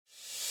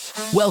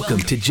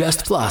Welcome to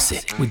Just Floss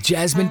It with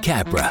Jasmine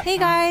Capra. Hey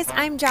guys,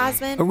 I'm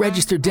Jasmine. A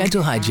registered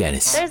dental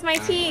hygienist. There's my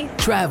teeth.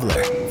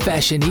 Traveler.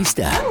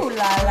 Fashionista. Ooh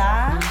la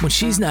la. When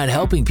she's not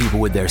helping people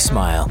with their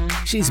smile,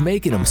 she's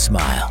making them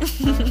smile.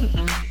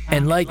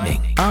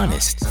 Enlightening,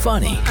 honest,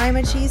 funny. I'm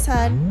a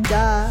cheesehead.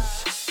 Duh.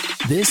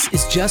 This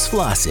is Just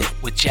Floss It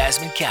with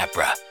Jasmine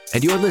Capra,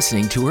 and you're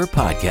listening to her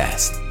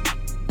podcast.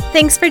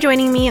 Thanks for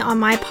joining me on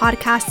my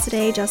podcast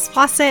today, Just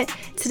Floss It.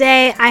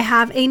 Today, I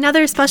have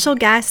another special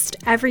guest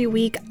every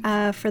week.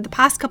 For the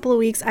past couple of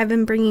weeks, I've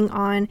been bringing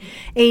on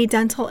a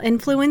dental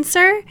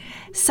influencer,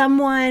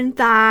 someone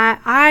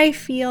that I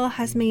feel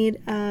has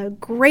made a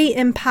great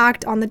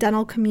impact on the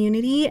dental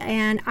community,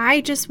 and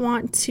I just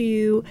want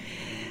to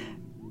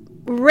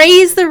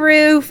raise the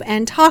roof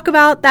and talk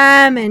about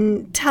them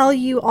and tell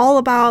you all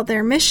about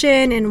their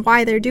mission and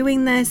why they're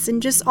doing this,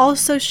 and just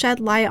also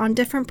shed light on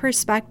different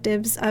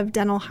perspectives of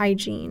dental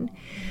hygiene.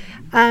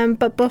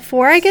 But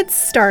before I get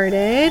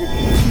started,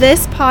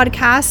 this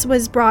podcast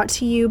was brought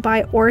to you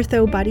by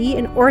OrthoBuddy,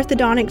 an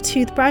orthodontic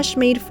toothbrush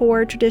made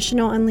for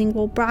traditional and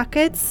lingual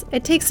brackets.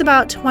 It takes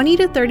about 20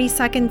 to 30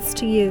 seconds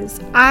to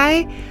use.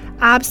 I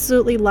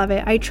absolutely love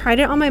it. I tried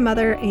it on my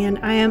mother and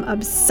I am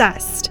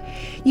obsessed.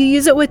 You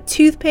use it with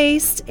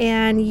toothpaste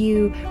and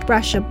you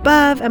brush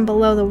above and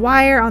below the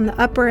wire on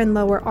the upper and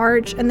lower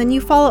arch, and then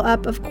you follow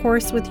up, of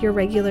course, with your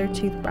regular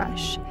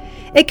toothbrush.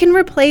 It can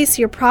replace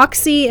your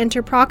proxy,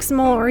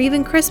 interproximal, or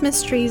even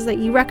Christmas trees that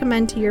you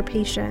recommend to your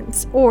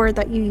patients or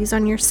that you use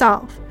on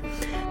yourself.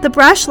 The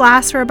brush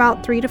lasts for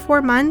about 3 to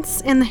 4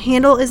 months, and the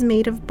handle is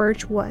made of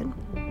birch wood.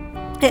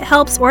 It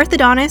helps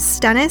orthodontists,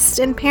 dentists,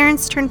 and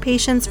parents turn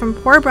patients from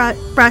poor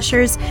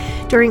brushers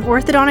during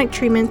orthodontic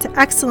treatment to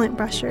excellent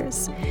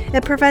brushers.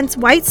 It prevents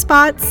white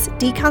spots,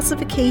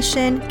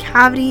 decalcification,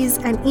 cavities,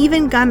 and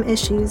even gum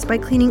issues by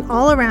cleaning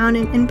all around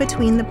and in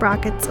between the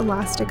brackets,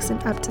 elastics,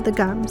 and up to the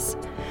gums.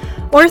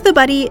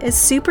 OrthoBuddy is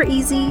super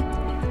easy,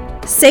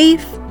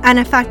 safe, and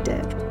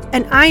effective.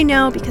 And I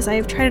know because I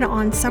have tried it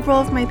on several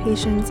of my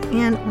patients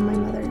and on my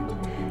mother.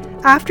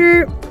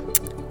 After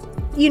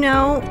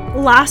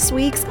last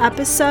week's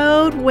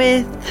episode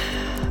with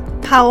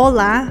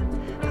Paola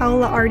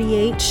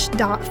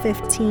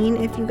RDH.15.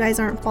 If you guys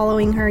aren't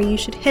following her, you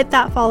should hit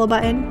that follow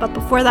button. But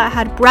before that, I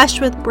had Brush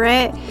with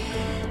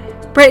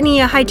Brittany,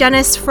 a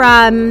hygienist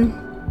from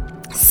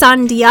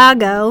San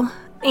Diego,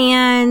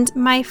 and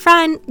my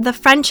friend, the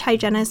French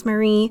hygienist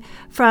Marie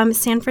from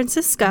San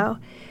Francisco.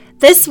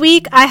 This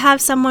week, I have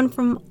someone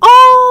from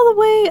all the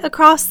way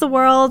across the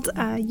world.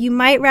 You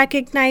might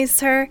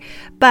recognize her,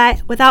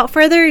 but without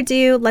further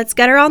ado, let's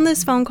get her on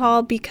this phone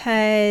call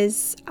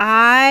because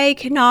I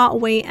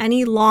cannot wait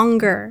any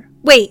longer.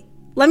 Wait,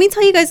 let me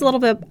tell you guys a little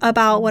bit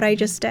about what I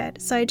just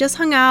did. So I just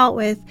hung out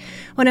with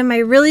one of my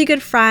really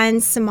good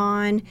friends,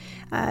 Simone.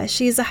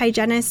 She's a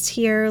hygienist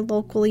here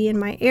locally in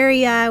my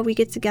area. We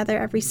get together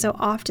every so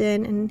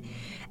often, and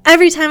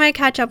every time I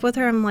catch up with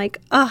her, I'm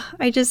like,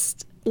 I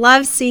just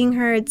love seeing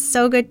her. It's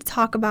so good to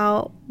talk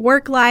about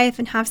work life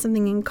and have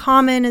something in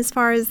common as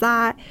far as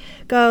that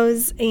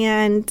goes.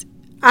 And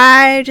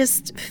I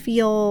just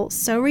feel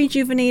so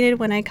rejuvenated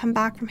when I come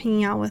back from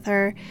hanging out with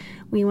her.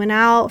 We went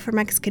out for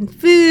Mexican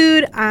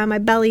food. My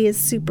belly is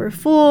super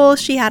full.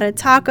 She had a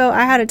taco.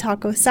 I had a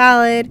taco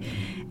salad.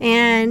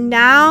 And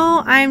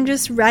now I'm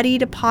just ready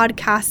to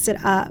podcast it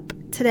up.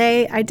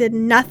 Today, I did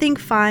nothing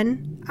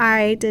fun.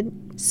 I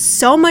did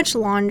so much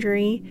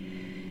laundry.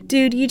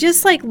 Dude, you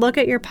just look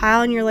at your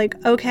pile and you're like,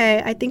 okay,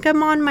 I think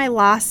I'm on my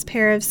last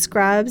pair of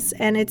scrubs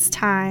and it's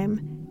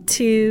time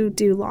to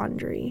do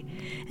laundry.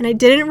 And I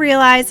didn't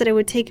realize that it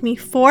would take me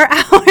 4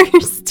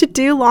 hours to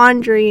do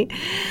laundry.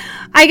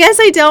 I guess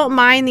I don't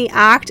mind the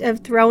act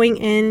of throwing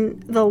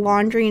in the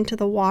laundry into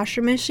the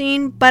washer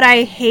machine, but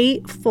I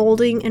hate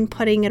folding and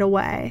putting it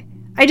away.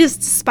 I just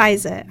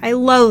despise it. I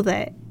loathe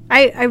it.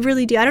 I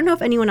really do. I don't know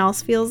if anyone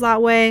else feels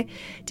that way.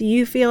 Do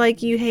you feel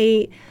like you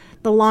hate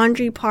the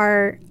laundry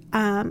part?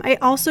 I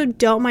also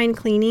don't mind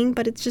cleaning,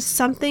 but it's just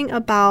something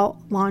about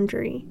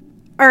laundry.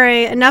 All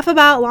right, enough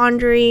about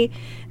laundry.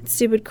 It's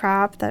stupid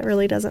crap that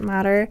really doesn't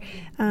matter.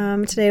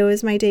 Today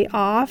was my day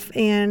off,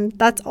 and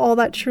that's all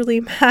that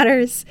truly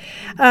matters.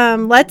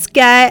 Let's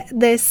get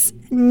this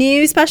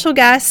new special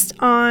guest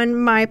on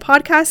my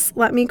podcast.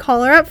 Let me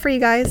call her up for you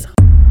guys.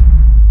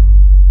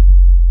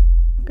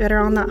 Get her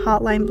on that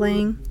hotline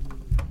bling.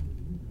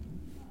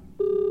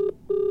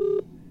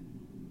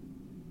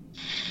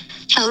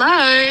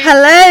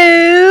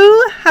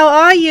 Hello. How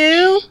are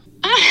you? Is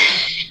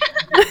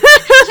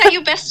that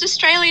your best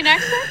Australian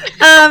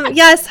accent?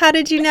 Yes. How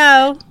did you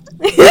know?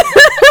 You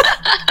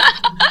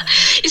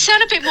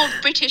sound a bit more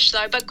British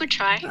though, but good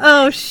try.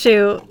 Oh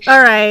shoot.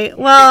 All right.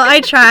 Well, I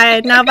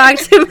tried. Now back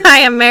to my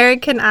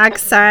American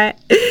accent.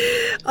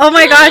 Oh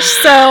my gosh.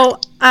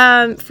 So,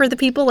 for the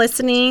people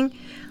listening,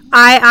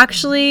 I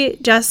actually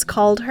just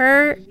called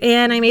her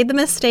and I made the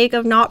mistake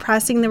of not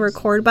pressing the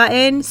record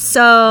button.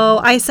 So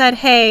I said,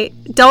 hey,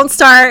 don't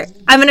start.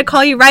 I'm going to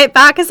call you right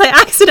back as I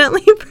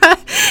accidentally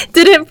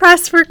didn't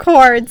press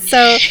record.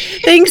 So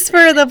thanks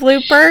for the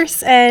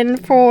bloopers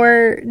and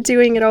for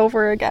doing it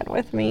over again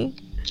with me.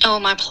 Oh,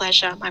 my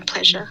pleasure. My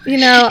pleasure. You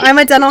know, I'm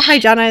a dental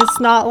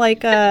hygienist, not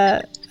like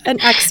an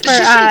expert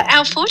This at... isn't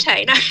our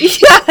forte, no.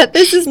 Yeah,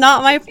 this is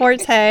not my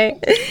forte.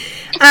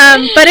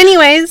 But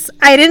anyways,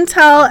 I didn't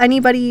tell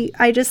anybody.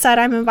 I just said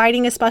I'm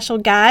inviting a special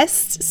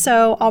guest.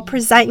 So I'll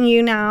present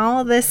you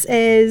now. This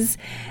is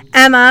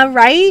Emma,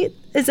 right?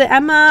 Is it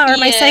Emma or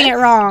am I saying it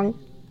wrong?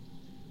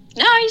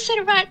 No, you said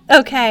it right.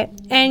 Okay.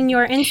 And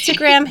your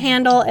Instagram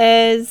handle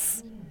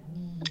is?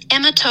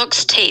 Emma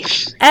Talks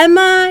Teeth.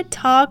 Emma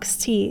Talks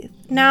Teeth.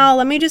 Now,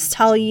 let me just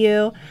tell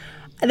you,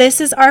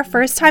 this is our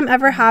first time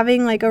ever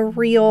having like a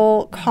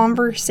real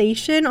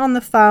conversation on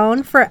the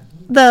phone for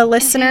the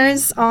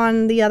listeners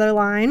on the other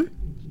line.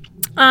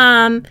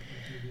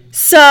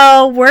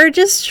 So we're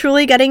just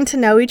truly getting to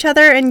know each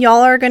other and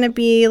y'all are going to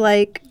be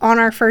like on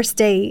our first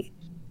date.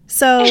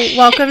 So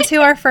welcome to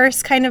our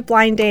first kind of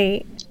blind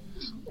date.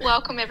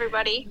 Welcome,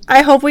 everybody.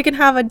 I hope we can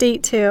have a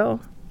date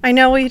too. I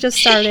know we just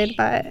started,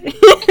 but...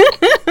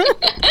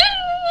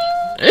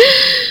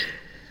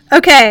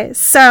 Okay,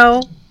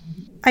 so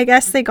I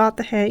guess they got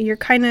the hint. You're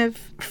kind of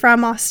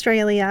from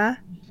Australia.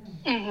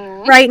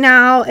 Mm-hmm. Right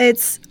now,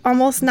 it's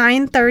almost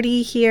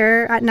 9:30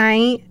 here at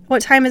night.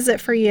 What time is it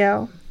for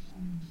you?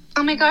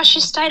 Oh my gosh,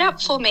 you stayed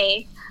up for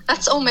me.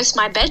 That's almost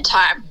my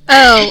bedtime.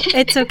 Oh,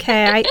 it's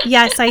okay.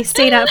 Yes, I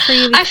stayed up for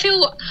you. I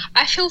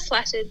feel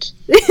flattered.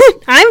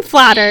 I'm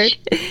flattered.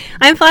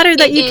 I'm flattered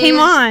that you came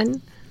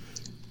on.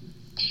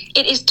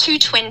 It is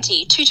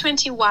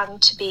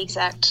 2:21 to be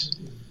exact.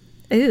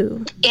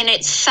 Ooh. And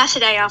it's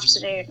Saturday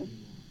afternoon.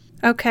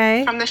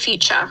 Okay. From the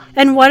future.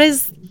 And what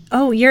is...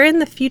 Oh, you're in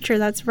the future.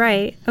 That's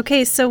right.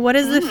 Okay, so what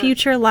is the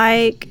future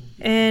like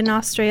in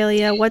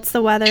Australia? What's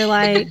the weather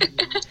like?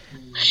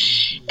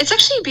 It's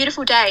actually a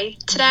beautiful day.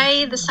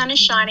 Today, the sun is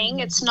shining.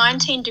 It's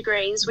 19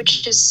 degrees,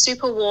 which is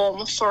super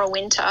warm for a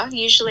winter.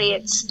 Usually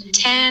it's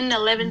 10,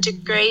 11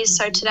 degrees.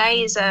 So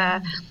today is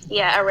a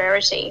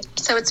rarity.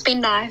 So it's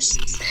been nice.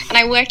 And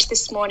I worked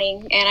this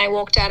morning and I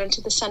walked out into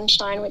the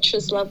sunshine, which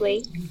was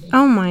lovely.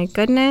 Oh my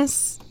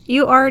goodness.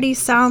 You already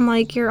sound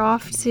like you're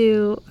off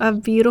to a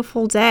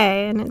beautiful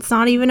day and it's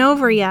not even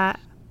over yet.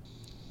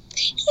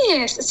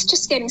 Yes, it's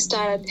just getting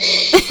started.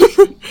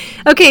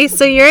 Okay,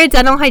 so you're a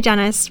dental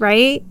hygienist,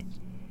 right?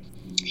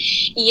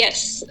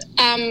 Yes,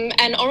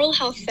 an oral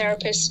health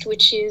therapist,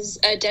 which is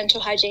a dental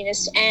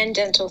hygienist and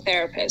dental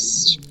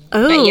therapist.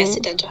 Oh. But yes, a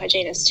dental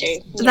hygienist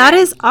too. Yeah. That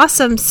is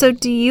awesome. So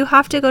do you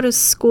have to go to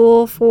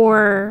school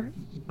for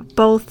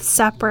both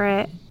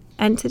separate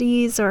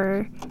entities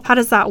or how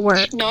does that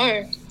work?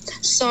 No.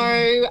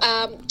 So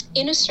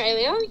in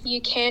Australia,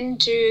 you can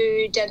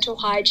do dental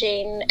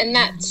hygiene, and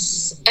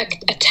that's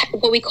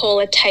what we call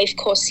a TAFE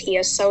course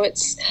here. So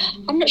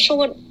I'm not sure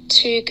what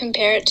to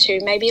compare it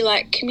to. Maybe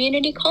like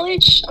community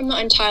college? I'm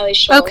not entirely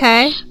sure.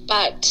 Okay.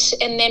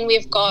 And then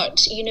we've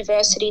got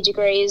university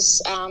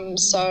degrees,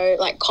 so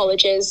like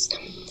colleges,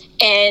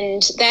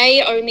 and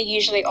they only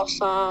usually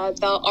offer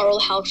the oral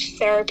health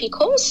therapy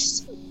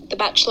course, the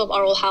Bachelor of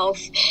Oral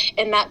Health,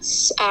 and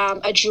that's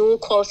a dual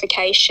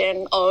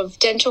qualification of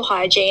dental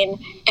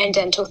hygiene and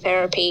dental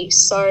therapy.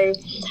 So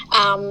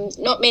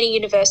not many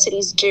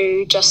universities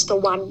do just the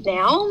one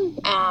now.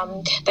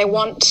 They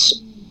want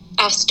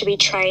us to be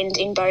trained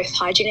in both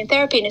hygiene and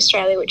therapy in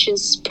Australia, which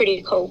is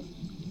pretty cool.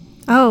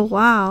 Oh,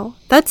 wow.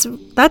 That's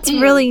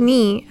really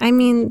neat. I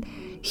mean,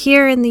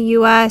 here in the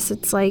U.S.,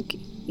 it's like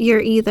you're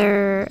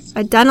either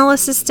a dental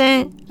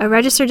assistant, a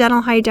registered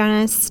dental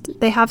hygienist.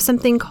 They have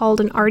something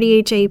called an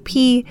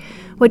RDHAP,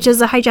 which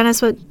is a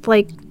hygienist with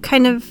like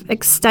kind of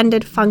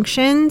extended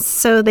functions,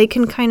 so they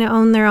can kind of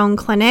own their own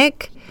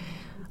clinic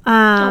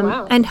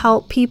and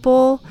help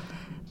people.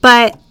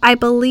 But I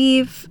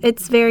believe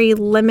it's very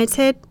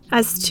limited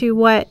as to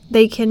what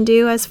they can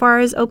do as far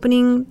as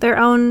opening their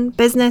own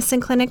business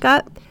and clinic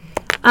up.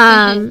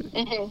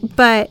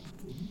 But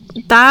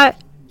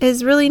that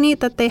is really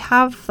neat that they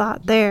have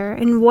that there.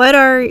 And what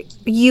are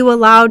you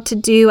allowed to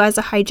do as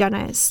a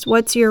hygienist?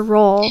 What's your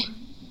role?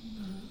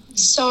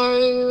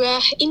 So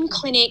in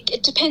clinic,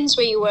 it depends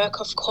where you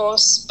work, of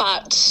course,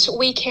 but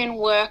we can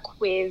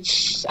work with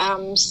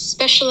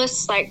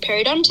specialists like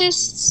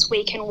periodontists.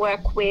 We can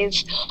work with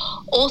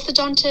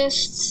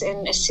orthodontists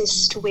and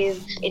assist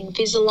with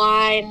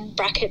Invisalign,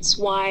 brackets,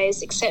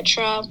 wires,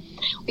 etc.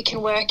 We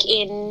can work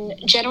in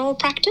general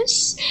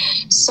practice.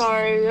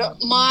 So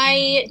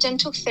my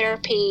dental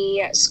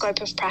therapy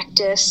scope of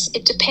practice,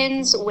 it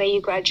depends where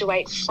you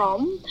graduate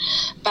from,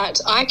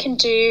 but I can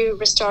do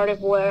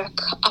restorative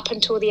work up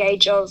until the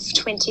age of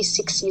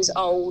 26 years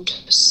old.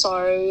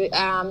 So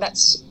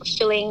that's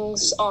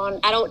fillings on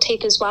adult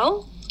teeth as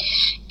well.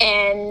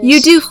 And you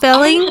do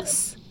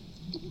fillings?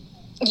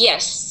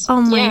 Yes.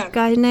 Oh my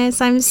goodness,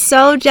 I'm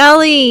so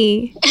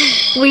jelly.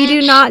 We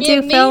do not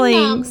do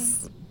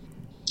fillings.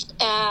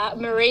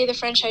 Marie, the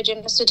French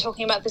hygienist, were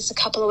talking about this a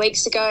couple of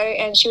weeks ago,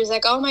 and she was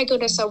like, oh my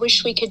goodness, I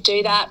wish we could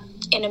do that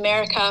in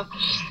America.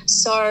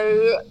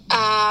 So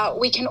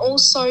we can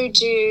also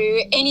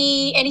do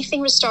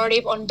anything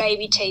restorative on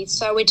baby teeth.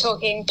 So we're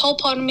talking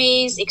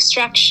pulpotomies,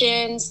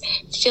 extractions,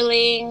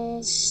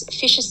 fillings,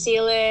 fissure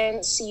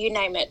sealants, you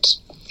name it.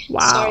 Wow.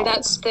 So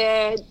that's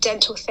the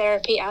dental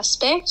therapy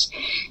aspect.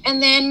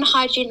 And then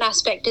hygiene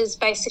aspect is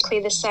basically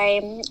the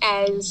same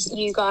as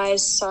you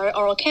guys. So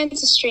oral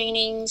cancer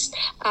screenings,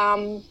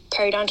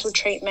 periodontal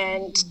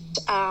treatment,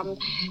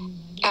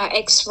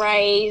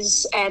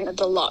 x-rays, and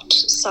the lot.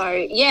 So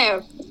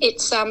yeah,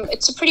 it's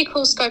a pretty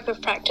cool scope of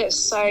practice.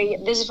 So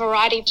there's a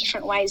variety of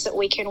different ways that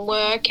we can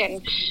work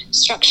and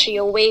structure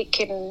your week,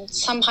 and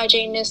some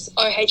hygienists,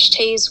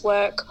 OHTs,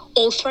 work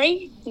all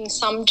three, and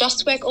some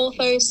just work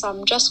ortho,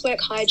 some just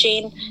work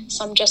hygiene,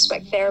 some just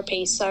work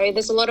therapy. So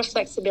there's a lot of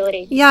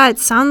flexibility. Yeah, it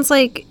sounds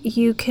like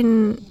you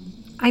can't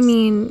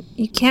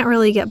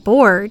really get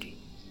bored.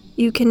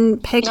 You can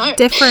pick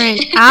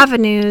different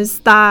avenues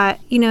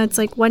that, it's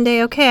like one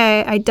day,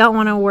 okay, I don't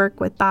want to work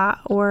with that,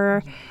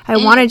 or I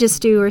want to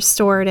just do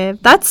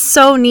restorative. That's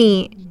so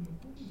neat.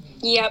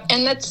 Yeah,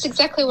 and that's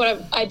exactly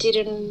what I did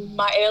in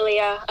my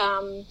earlier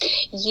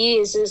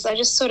years, is I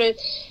just sort of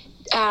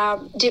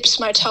dipped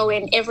my toe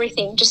in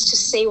everything just to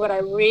see what I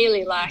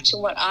really liked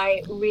and what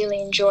I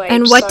really enjoyed.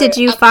 And what did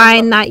you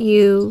find that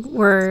you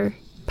were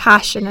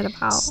passionate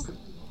about?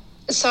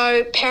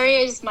 So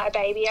perio is my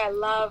baby. I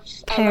love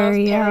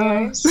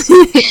Perio. Perios.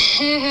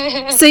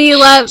 So you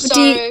love,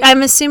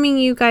 I'm assuming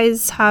you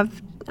guys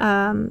have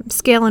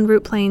scale and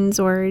root planes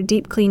or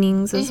deep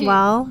cleanings as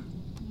well?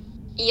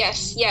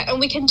 Yes, yeah, and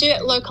we can do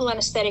it local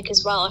anesthetic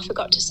as well. I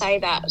forgot to say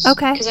that.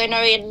 Okay. Because I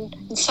know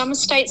in some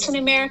states in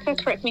America,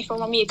 correct me if I'm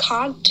wrong, you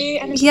can't do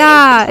anesthetic.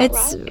 Yeah,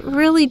 it's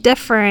really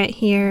different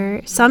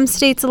here. Some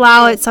states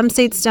allow it, some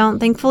states don't.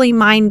 Thankfully,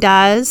 mine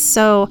does,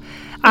 so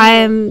I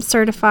am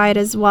certified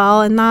as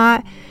well in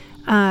that.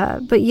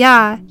 But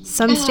yeah,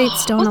 some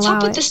states don't allow it. What's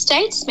up with the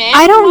states, man?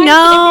 I don't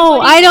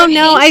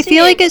know. I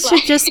feel like it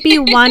should just be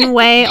one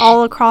way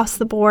all across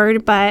the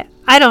board, but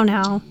I don't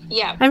know.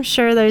 Yeah. I'm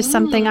sure there's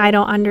something I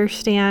don't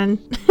understand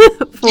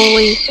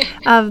fully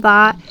of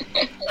that.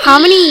 How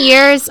many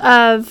years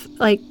of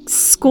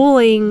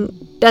schooling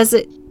does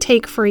it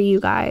take for you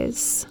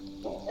guys?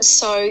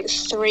 So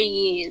 3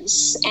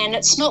 years. And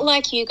it's not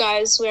like you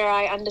guys where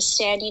I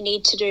understand you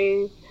need to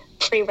do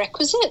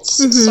prerequisites.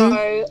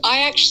 So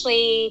I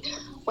actually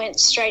went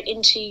straight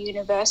into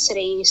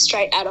university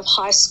straight out of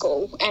high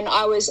school, and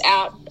I was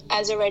out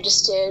as a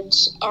registered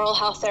oral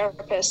health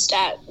therapist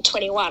at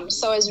 21,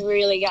 so I was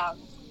really young.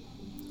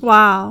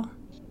 Wow.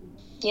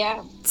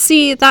 Yeah.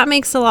 See, that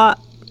makes a lot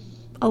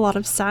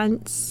of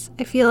sense.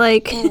 I feel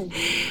like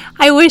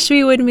I wish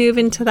we would move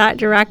into that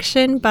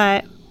direction,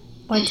 but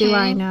what do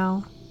I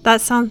know? That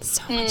sounds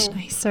so much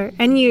nicer.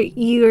 And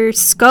your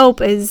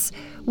scope is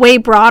way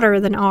broader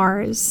than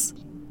ours.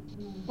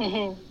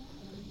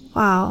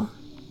 Wow.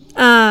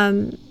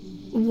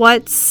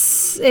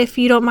 What's, if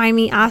you don't mind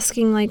me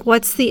asking,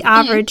 what's the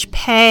average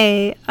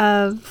pay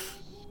of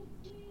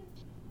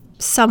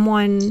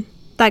someone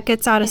that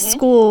gets out of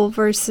school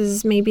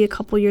versus maybe a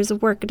couple years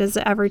of work? Does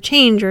it ever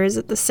change, or is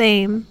it the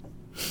same?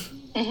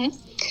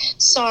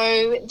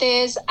 So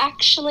there's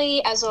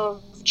actually, as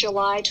of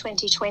July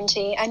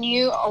 2020, a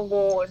new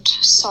award.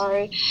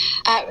 So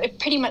it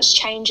pretty much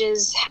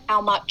changes how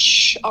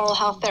much oral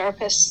health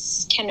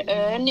therapists can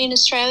earn in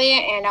Australia,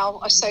 and our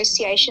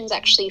associations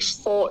actually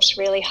fought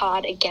really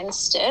hard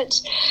against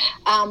it.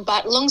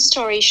 But long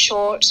story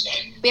short,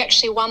 we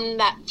actually won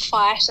that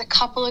fight a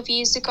couple of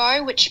years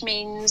ago, which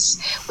means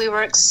we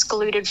were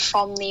excluded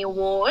from the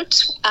award.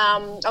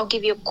 I'll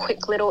give you a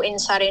quick little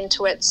insight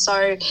into it.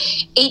 So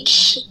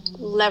each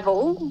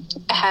level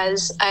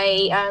has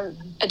a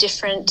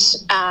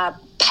different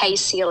pay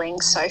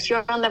ceiling. So if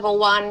you're on level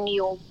 1,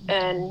 you'll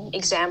earn,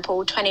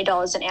 example,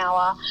 $20 an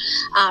hour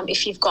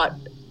if you've got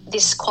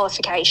this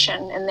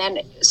qualification, and then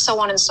so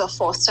on and so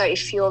forth. So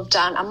if you've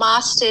done a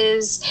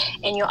master's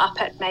and you're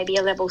up at maybe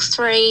a level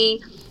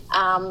 3,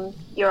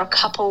 you're a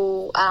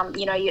couple,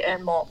 you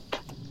earn more.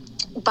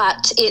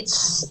 But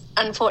it's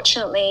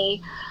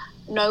unfortunately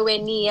nowhere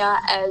near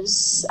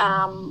as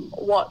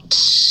what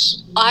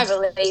I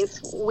believe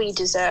we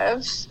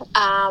deserve,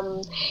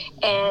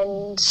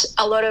 and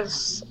a lot of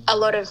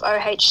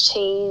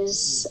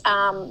OHTs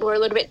were a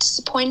little bit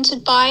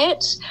disappointed by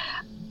it.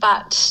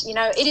 But,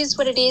 it is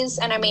what it is.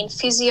 And I mean,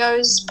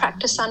 physios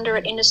practice under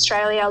it in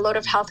Australia. A lot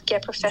of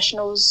healthcare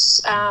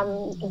professionals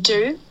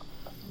do.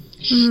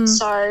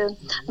 So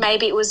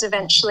maybe it was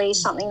eventually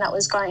something that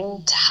was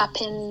going to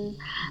happen.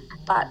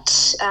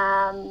 But,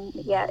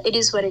 it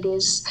is what it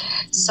is.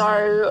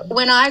 So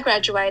when I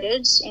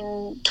graduated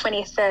in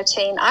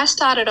 2013, I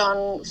started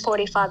on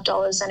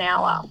 $45 an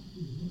hour,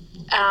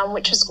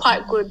 which was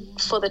quite good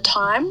for the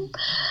time.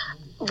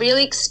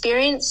 Really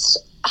experienced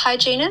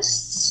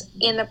hygienists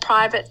in the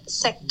private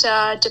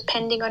sector,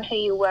 depending on who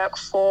you work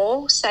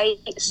for. Say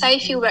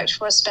if you worked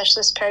for a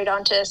specialist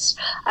periodontist,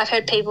 I've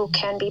heard people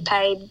can be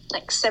paid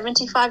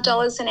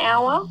 $75 an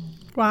hour.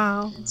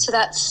 Wow. So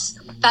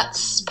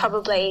that's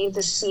probably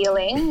the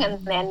ceiling,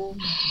 and then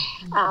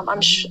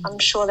I'm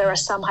sure there are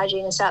some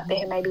hygienists out there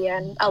who maybe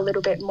earn a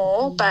little bit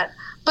more, but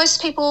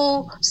most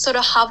people sort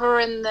of hover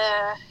in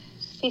the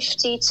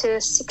 50 to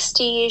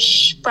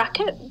 60-ish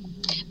bracket,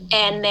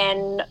 and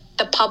then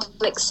the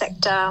public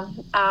sector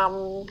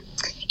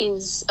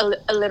is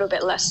a little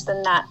bit less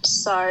than that.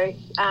 So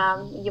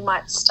you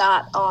might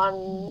start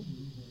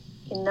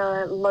in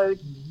the low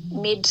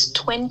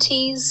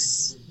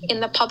mid-20s in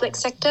the public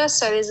sector.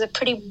 So there's a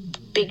pretty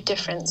big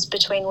difference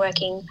between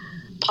working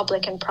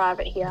public and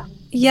private here.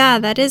 Yeah,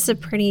 that is a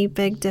pretty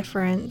big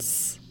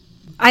difference.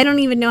 I don't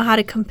even know how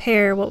to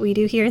compare what we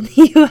do here in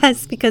the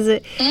U.S. because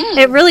it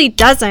really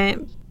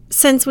doesn't,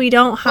 since we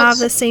don't have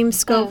the same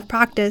scope of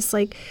practice.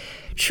 Like,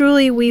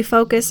 truly, we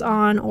focus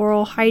on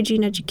oral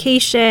hygiene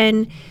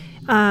education,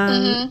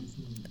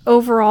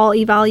 overall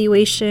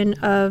evaluation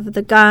of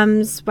the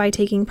gums by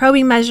taking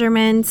probing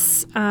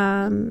measurements.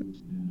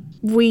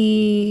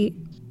 We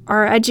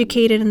are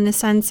educated in the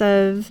sense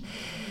of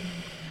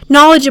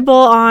knowledgeable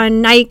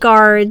on night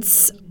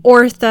guards,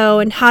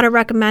 ortho, and how to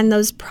recommend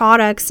those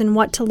products and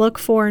what to look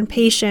for in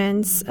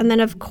patients. And then,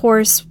 of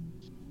course,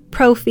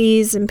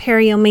 prophies and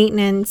perio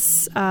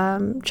maintenance,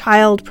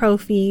 child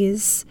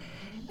prophies,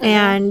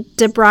 and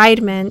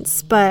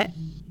debridements. But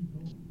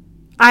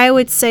I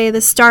would say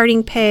the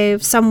starting pay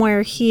of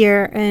somewhere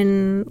here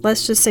in,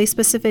 let's just say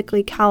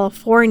specifically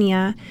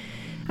California,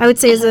 I would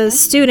say as a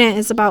student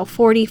is about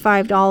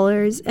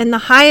 $45. And the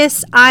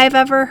highest I've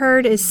ever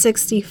heard is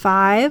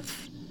 $65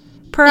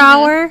 per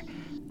hour.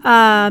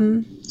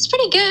 It's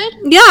pretty good.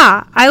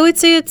 Yeah, I would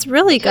say it's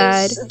really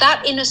Because good.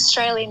 that in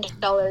Australian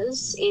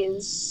dollars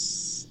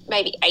is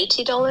maybe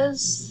 $80.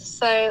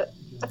 So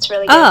that's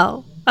really good.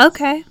 Oh,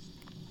 okay.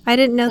 I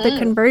didn't know the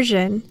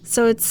conversion.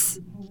 So it's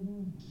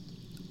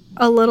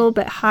a little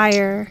bit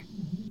higher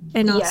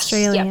in Yes,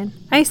 Australian.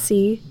 I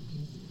see.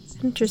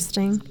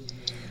 Interesting.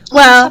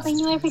 Well, Well, something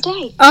new every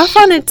day. off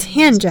on a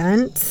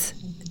tangent,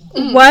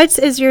 what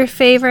is your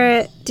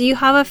favorite? Do you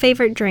have a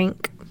favorite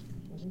drink?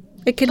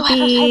 It could Do I have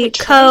a be favorite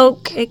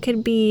Coke. It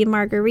could be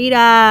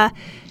margarita.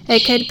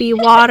 It could be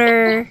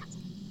water.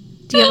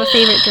 Do you have a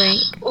favorite drink?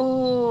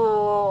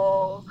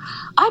 Ooh,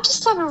 I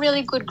just love a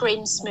really good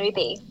green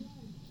smoothie.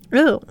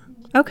 Ooh,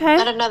 okay.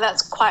 I don't know,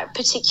 that's quite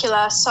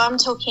particular. So I'm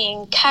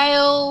talking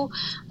kale,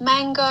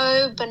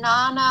 mango,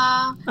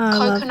 banana, I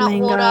love coconut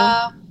mango.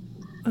 water.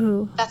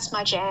 Ooh, That's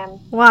my jam.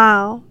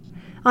 wow.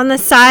 On the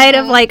side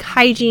of like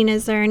hygiene,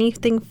 is there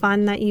anything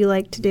fun that you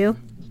like to do?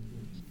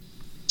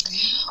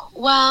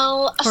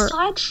 Well, Or-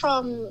 aside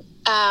from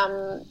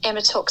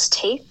Emma Talks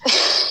Teeth,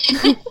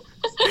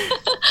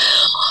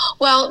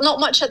 well, not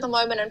much at the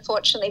moment,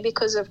 unfortunately,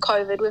 because of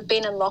COVID. We've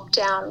been in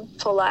lockdown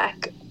for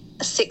like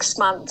 6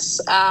 months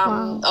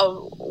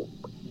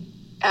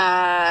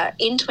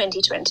in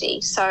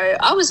 2020. So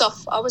I was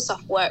off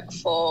work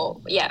for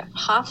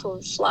half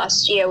of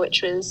last year,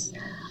 which was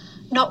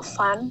not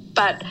fun,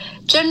 but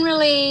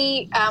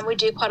generally we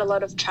do quite a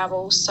lot of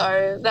travel,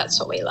 so that's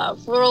what we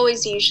love. We're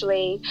always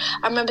I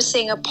remember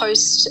seeing a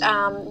post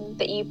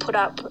that you put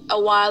up a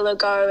while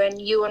ago,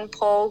 and you and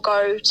Paul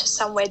go to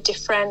somewhere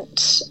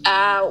different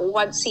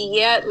once a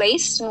year at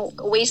least, and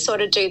we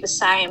sort of do the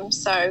same.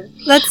 So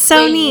That's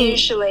so we're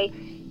neat.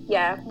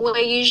 we're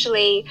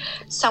usually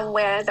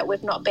somewhere that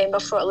we've not been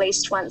before at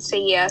least once a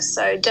year,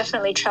 so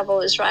definitely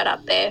travel is right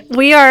up there.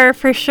 We are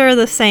for sure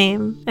the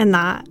same in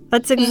that.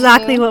 That's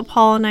exactly what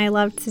Paul and I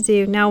love to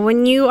do. Now,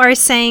 when you are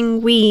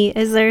saying we,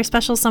 is there a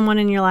special someone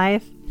in your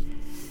life?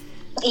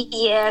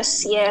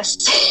 Yes.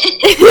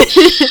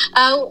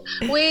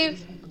 We've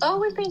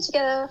been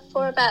together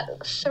for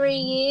about 3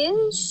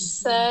 years,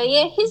 so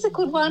yeah, he's a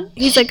good one.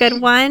 He's a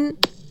good one.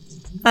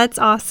 That's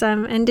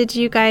awesome. And did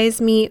you guys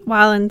meet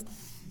while in...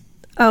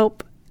 Oh,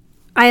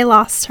 I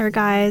lost her,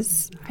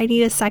 guys. I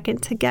need a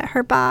second to get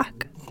her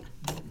back.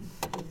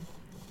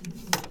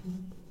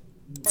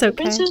 It's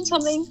okay. Been doing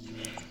something.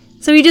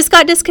 So we just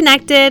got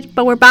disconnected,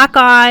 but we're back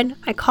on.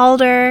 I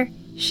called her.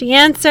 She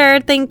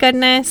answered, thank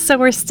goodness. So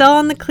we're still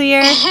on the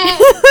clear.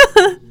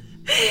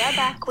 We are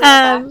back.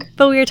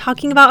 But we were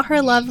talking about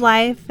her love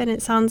life, and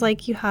it sounds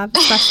like you have a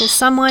special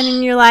someone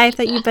in your life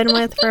that you've been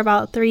with for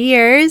about 3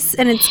 years,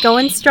 and it's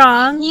going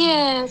strong.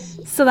 Yes.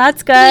 So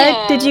that's good.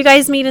 Yes. Did you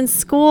guys meet in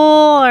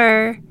school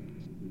or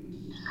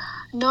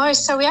No,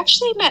 so we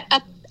actually met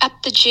at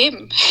the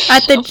gym.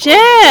 at the Of all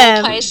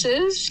gym?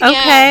 places.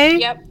 Okay.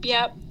 Yeah,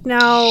 yep.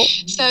 No.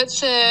 So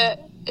it's a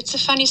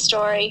funny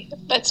story.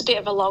 It's a bit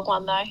of a long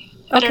one though.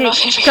 I don't Okay. know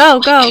if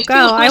everyone Go.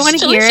 I wants want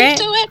to hear listen it.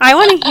 to it. I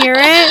want to hear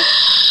it.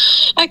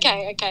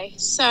 Okay.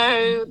 So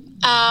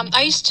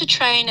I used to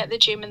train at the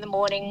gym in the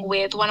morning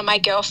with one of my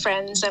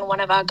girlfriends and one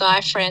of our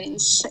guy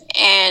friends,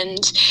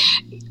 and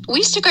we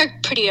used to go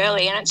pretty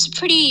early, and it's a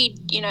pretty,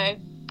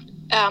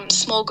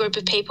 small group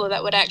of people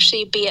that would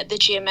actually be at the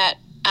gym at,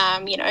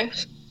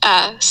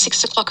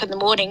 6 o'clock in the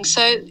morning.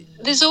 So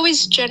there's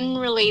always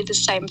generally the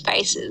same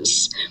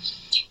faces.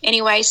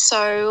 Anyway,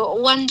 so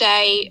one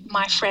day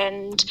my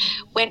friend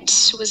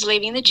was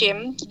leaving the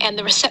gym, and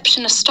the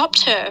receptionist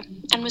stopped her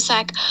and was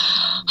like,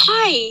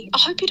 "Hi, I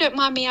hope you don't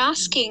mind me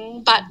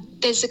asking, but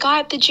there's a guy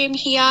at the gym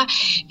here.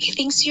 He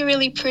thinks you're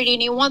really pretty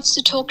and he wants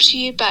to talk to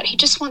you, but he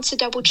just wants to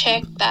double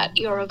check that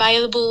you're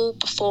available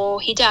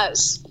before he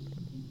does."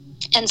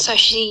 And so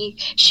she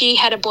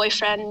had a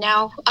boyfriend,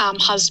 now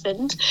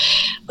husband,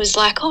 was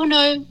like, "Oh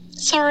no,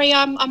 sorry,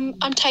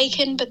 I'm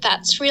taken, but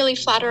that's really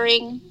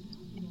flattering."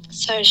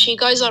 So she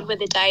goes on with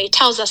the day,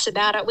 tells us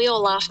about it. We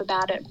all laugh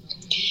about it.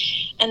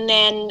 And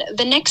then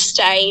the next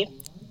day,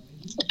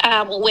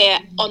 we're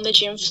on the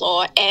gym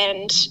floor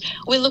and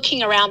we're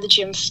looking around the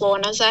gym floor,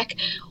 and I was like,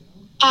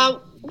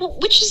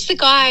 which is the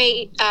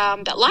guy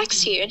that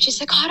likes you? And she's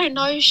like, "I don't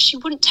know. She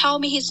wouldn't tell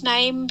me his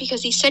name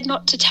because he said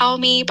not to tell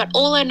me, but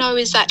all I know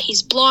is that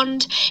he's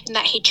blonde and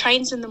that he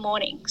trains in the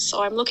morning."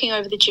 So I'm looking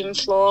over the gym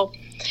floor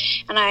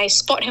and I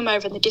spot him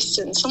over in the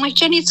distance. I'm like,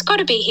 "Jenny, it's got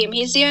to be him.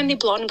 He's the only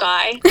blonde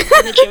guy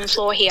on the gym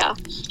floor here."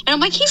 And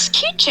I'm like, "He's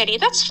cute, Jenny.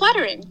 That's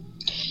flattering."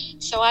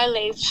 So I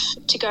leave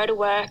to go to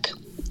work,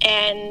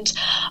 and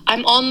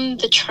I'm on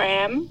the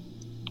tram,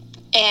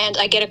 and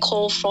I get a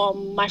call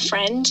from my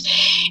friend,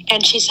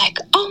 and she's like,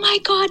 "Oh my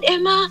God,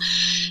 Emma,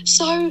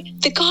 so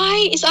the guy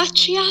is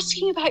actually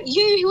asking about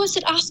you. He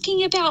wasn't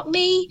asking about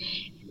me."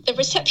 The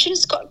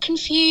receptionist got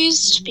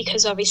confused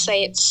because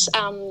obviously it's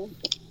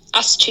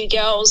us two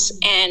girls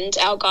and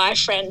our guy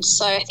friend,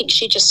 so I think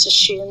she just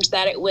assumed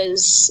that it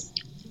was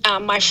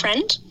my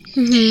friend.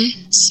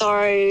 Mm-hmm.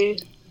 So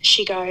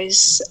she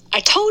goes, "I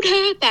told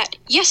her that,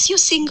 yes, you're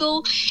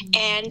single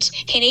and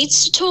he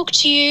needs to talk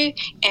to you."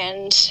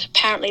 And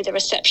apparently the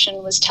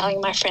reception was telling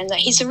my friend that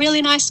he's a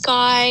really nice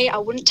guy. I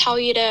wouldn't tell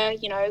you to,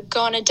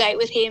 go on a date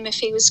with him if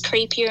he was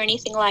creepy or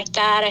anything like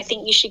that. I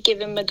think you should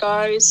give him a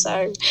go.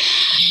 So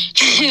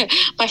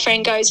my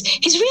friend goes,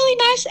 "He's really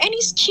nice and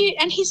he's cute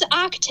and he's an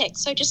architect,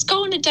 so just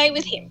go on a date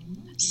with him."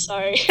 So,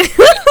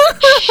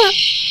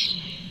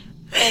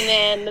 and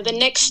then the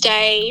next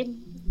day,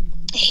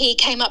 he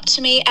came up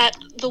to me at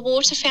the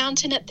water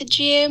fountain at the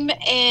gym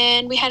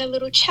and we had a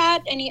little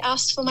chat, and he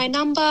asked for my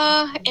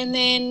number, and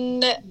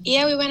then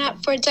we went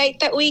out for a date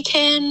that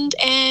weekend,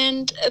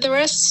 and the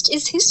rest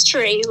is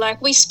history.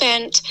 Like, we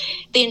spent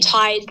the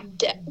entire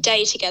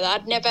day together.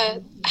 I'd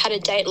never had a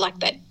date like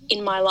that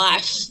in my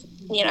life.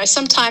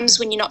 Sometimes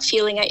when you're not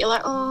feeling it, you're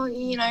like, "Oh,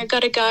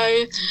 gotta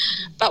go,"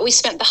 but we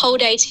spent the whole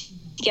day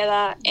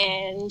together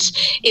and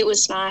it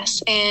was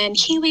nice, and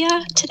here we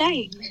are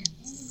today.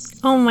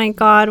 Oh my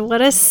God, what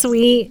a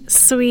sweet,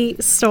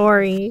 sweet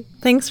story.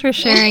 Thanks for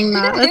sharing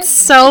that. That's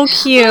so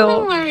cute.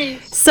 Oh, no worries.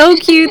 So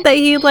cute that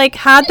he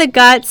had the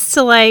guts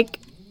to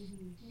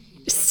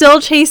still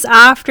chase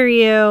after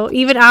you,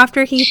 even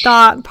after he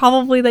thought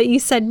probably that you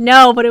said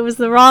no, but it was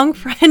the wrong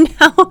friend.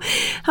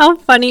 How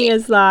funny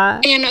is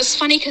that? And it's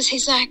funny because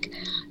he's like,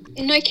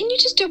 "No, can you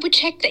just double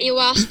check that you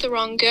asked the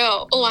wrong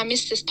girl?" Oh, I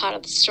missed this part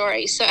of the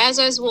story. So as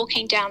I was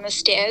walking down the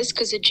stairs,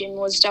 because the gym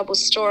was double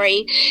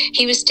story,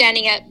 he was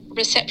standing at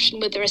reception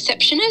with the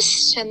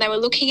receptionist and they were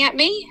looking at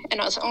me,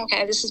 and I was like,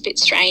 "Okay, this is a bit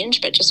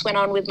strange," but just went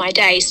on with my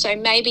day. So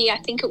maybe I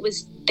think it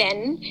was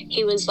then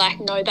he was like,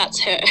 "No, that's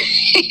her."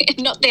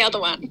 Not the other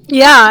one.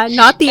 Yeah,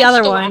 not the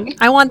other one.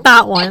 I want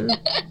that one.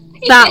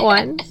 That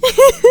one.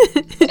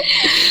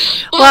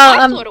 Well,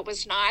 I thought it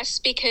was nice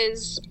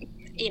because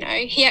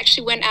he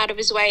actually went out of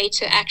his way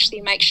to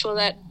actually make sure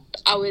that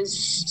I was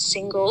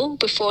single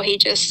before he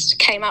just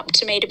came up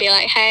to me to be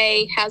like,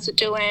 "Hey, how's it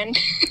doing?"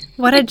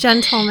 What a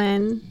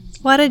gentleman.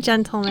 What a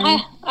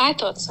gentleman. I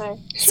thought so.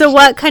 So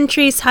what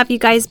countries have you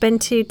guys been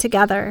to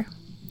together?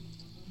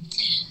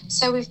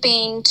 So we've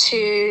been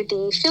to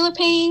the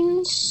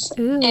Philippines.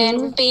 Ooh.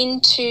 And we've been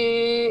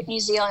to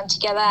New Zealand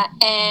together,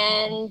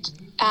 and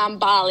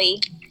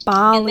Bali.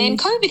 And then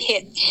COVID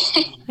hit.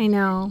 I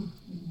know.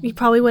 You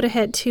probably would have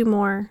hit 2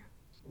 more.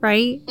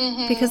 Right?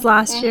 Mm-hmm, because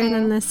last year and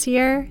then this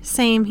year,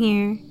 same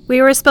here.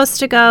 We were supposed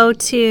to go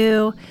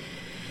to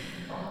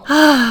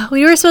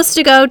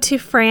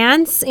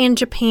France and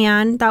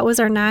Japan. That was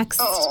our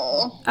next.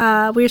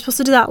 Oh. We were supposed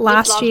to do that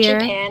last year.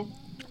 Japan.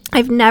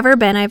 I've never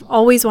been. I've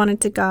always wanted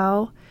to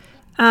go.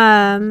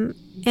 And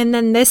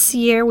then this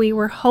year we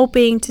were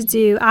hoping to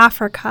do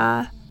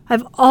Africa.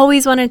 I've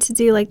always wanted to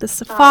do the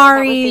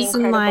safaris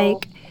and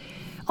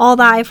all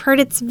that. I've heard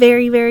it's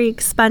very, very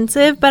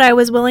expensive, but I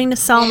was willing to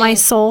sell my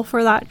soul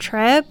for that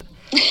trip.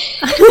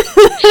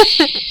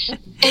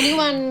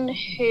 Anyone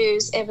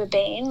who's ever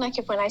been,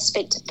 when I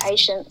speak to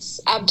patients,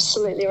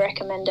 absolutely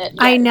recommend it.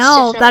 I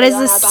know. That is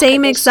the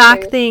same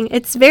exact thing.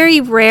 It's very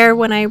rare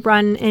when I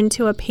run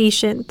into a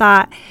patient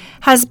that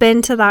has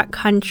been to that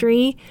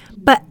country,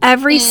 but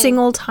every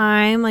single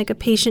time, a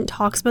patient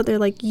talks about, they're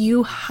like,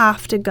 "You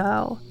have to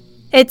go."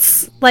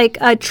 It's like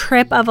a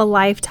trip of a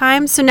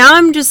lifetime. So now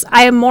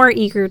I am more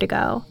eager to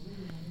go.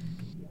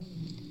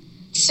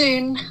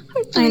 Soon.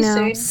 Hopefully I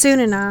know. soon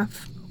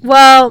enough.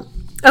 Well,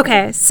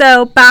 okay.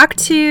 So back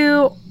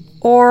to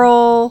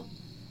oral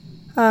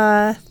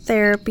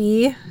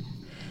therapy.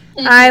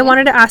 Mm-hmm. I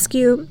wanted to ask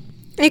you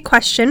a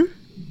question.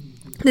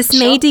 This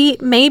Sure.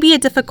 may be a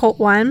difficult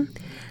one,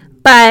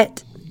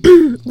 but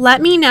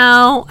let me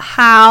know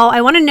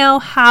I want to know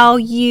how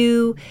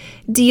you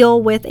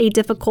deal with a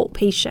difficult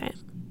patient.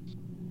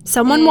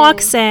 Someone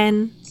walks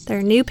in, they're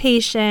a new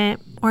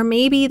patient, or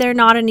maybe they're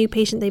not a new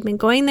patient. They've been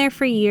going there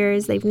for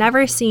years. They've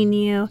never seen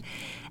you,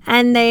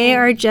 and they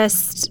are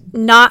just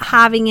not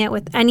having it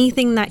with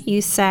anything that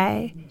you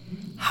say.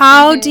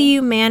 How do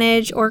you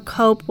manage or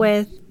cope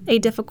with a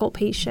difficult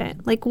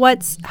patient? Like,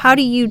 how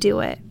do you do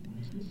it?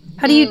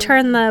 How do you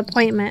turn the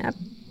appointment up?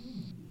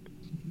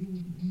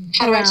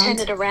 How do I around? turn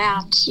it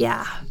around?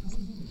 Yeah.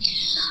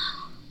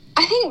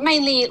 I think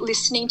mainly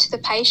listening to the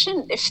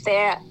patient if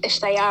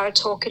they are a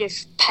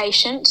talkative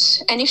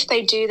patient, and if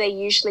they do, they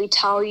usually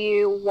tell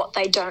you what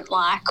they don't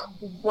like,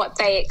 what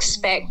they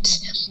expect,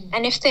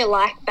 and if they're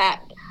like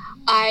that,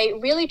 I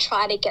really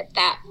try to get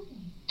that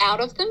out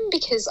of them,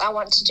 because I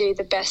want to do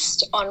the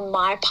best on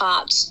my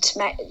part to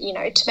make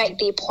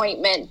the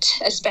appointment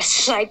as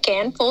best as I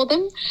can for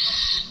them.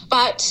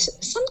 But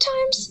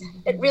sometimes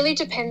it really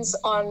depends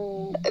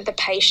on the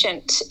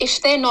patient.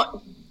 If they're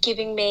not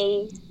giving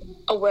me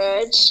a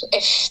word,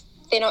 if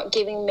they're not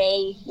giving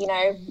me,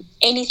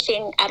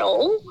 anything at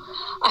all,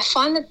 I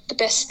find that the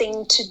best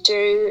thing to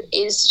do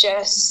is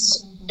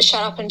just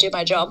shut up and do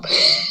my job.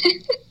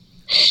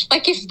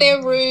 Like, if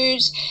they're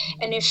rude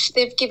and if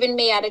they've given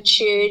me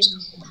attitude,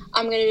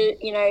 I'm going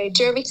to,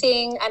 do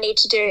everything I need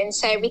to do and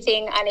say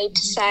everything I need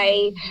to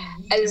say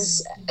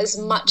as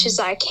much as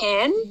I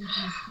can.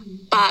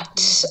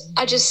 But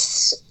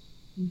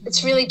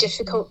it's really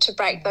difficult to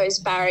break those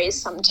barriers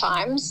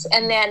sometimes.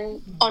 And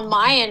then on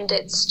my end,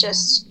 it's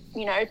just,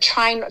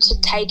 trying not to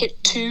take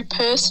it too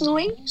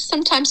personally.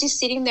 Sometimes you're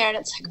sitting there and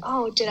it's like,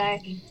 oh, did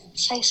I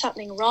say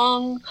something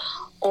wrong?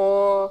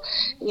 Or,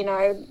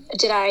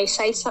 did I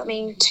say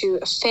something to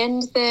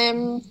offend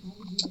them?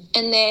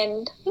 And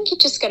then I think you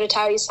just got to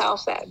tell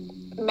yourself that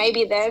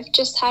maybe they've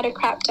just had a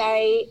crap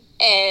day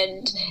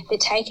and they're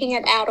taking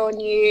it out on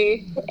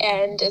you,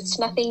 and it's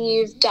nothing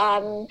you've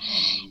done,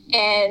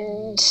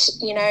 and,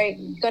 you're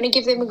going to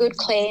give them a good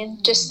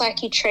clean, just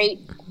like you treat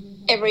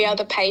every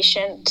other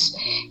patient,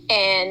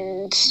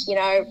 and,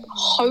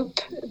 hope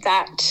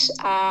that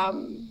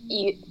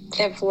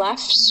they've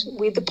left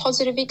with a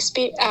positive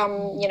experience,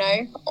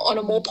 on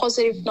a more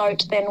positive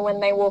note than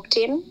when they walked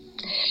in.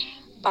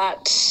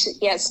 But,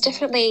 yeah, it's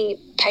definitely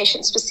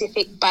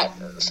patient-specific. But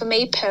for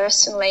me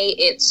personally,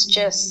 it's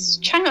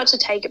just try not to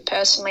take it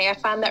personally. I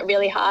found that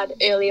really hard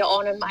earlier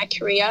on in my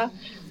career,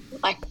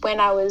 like when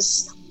I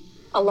was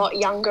a lot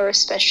younger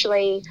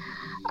especially.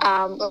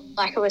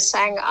 Like I was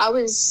saying, I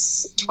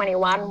was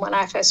 21 when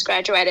I first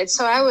graduated,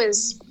 so I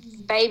was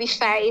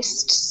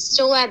baby-faced,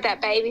 still had that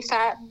baby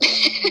fat.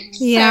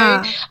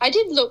 Yeah. So I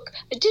did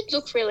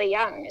look really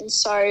young, and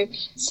so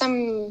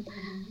some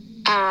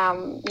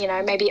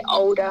maybe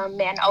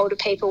older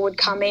people would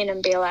come in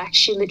and be like,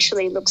 she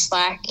literally looks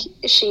like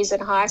she's in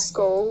high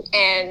school,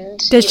 and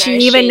Does she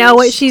even know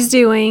what she's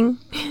doing?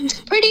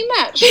 Pretty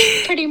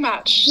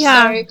much.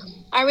 Yeah. So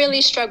I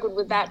really struggled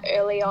with that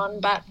early on,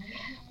 but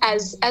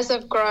as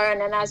I've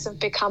grown and as I've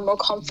become more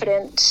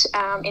confident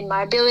in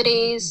my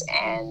abilities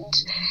and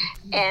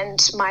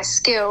my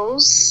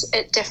skills,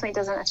 it definitely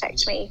doesn't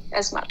affect me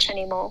as much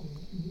anymore.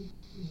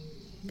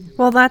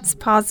 Well, that's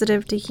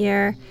positive to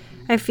hear.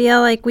 I feel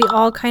like we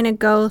all kind of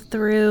go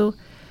through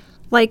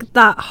like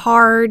that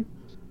hard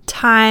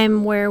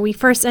time where we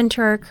first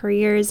enter our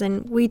careers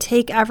and we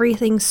take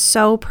everything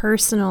so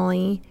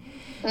personally.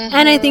 Mm-hmm.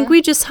 And I think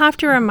we just have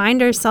to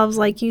remind ourselves,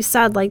 like you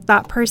said, like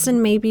that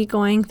person may be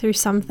going through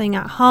something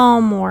at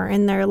home or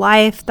in their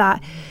life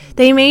that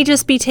they may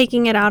just be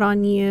taking it out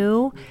on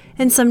you.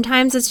 And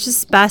sometimes it's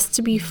just best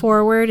to be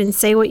forward and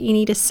say what you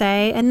need to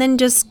say and then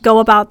just go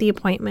about the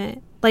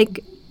appointment.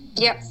 Like,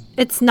 yep.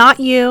 It's not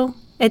you,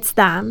 it's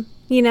them.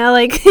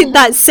 Like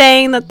that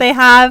saying that they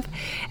have,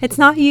 it's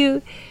not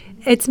you,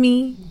 it's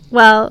me.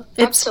 Well,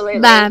 it's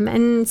Absolutely. them.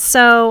 And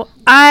so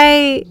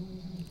I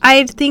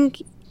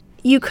think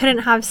you couldn't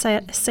have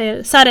said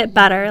it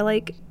better.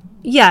 Like,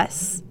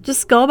 yes,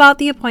 just go about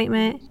the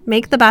appointment,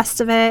 make the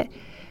best of it,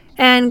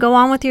 and go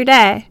on with your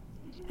day.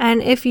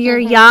 And if you're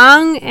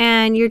young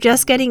and you're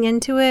just getting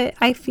into it,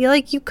 I feel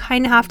like you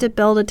kind of have to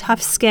build a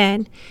tough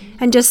skin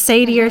and just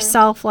say to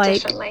yourself,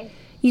 like, Definitely.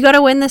 You got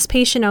to win this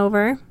patient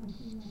over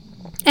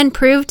and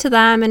prove to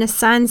them in a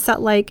sense that,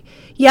 like,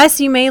 yes,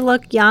 you may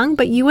look young,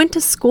 but you went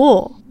to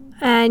school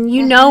and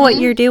you know what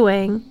you're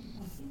doing.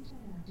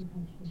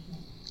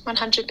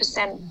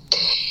 100%.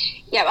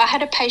 Yeah, I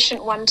had a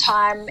patient one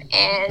time,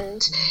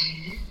 and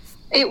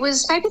it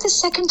was maybe the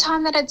second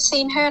time that I'd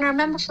seen her, and I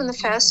remember from the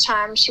first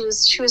time she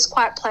was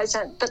quite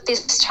pleasant, but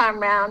this time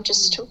round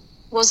just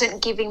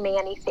wasn't giving me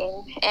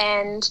anything.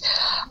 And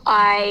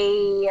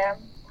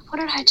what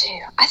did I do?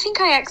 I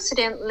think I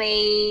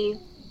accidentally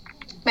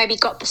maybe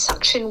got the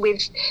suction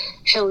with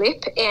her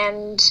lip,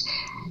 and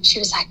she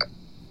was like,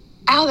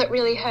 ow, that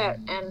really hurt.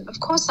 And of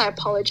course I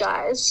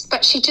apologized,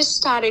 but she just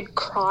started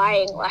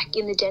crying like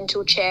in the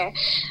dental chair.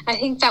 I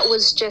think that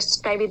was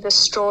just maybe the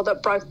straw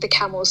that broke the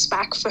camel's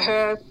back for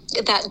her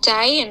that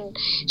day. And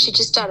she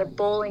just started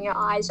bawling her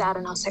eyes out,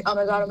 and I was like, oh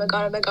my God, oh my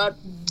God, oh my God.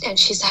 And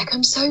she's like,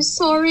 I'm so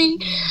sorry.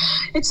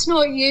 It's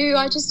not you.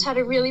 I just had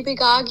a really big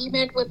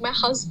argument with my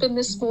husband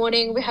this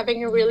morning. We're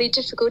having a really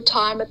difficult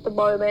time at the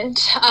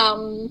moment.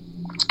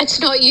 It's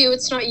not you.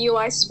 It's not you,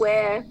 I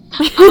swear.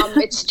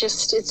 It's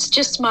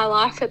just my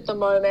life at the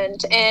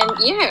moment. And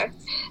yeah,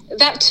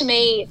 that to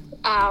me,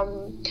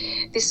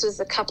 this was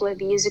a couple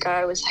of years ago.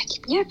 I was like,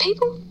 yeah,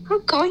 people are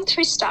going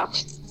through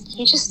stuff.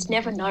 You just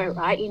never know,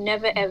 right? You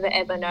never, ever,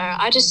 ever know.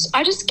 I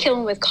just kill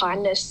them with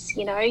kindness,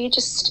 you know.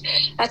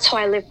 That's how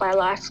I live my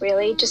life,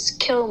 really. Just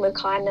kill them with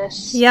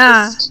kindness.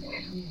 Yeah.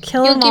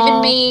 Kill them all. You're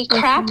giving me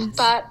crap,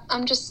 but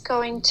I'm just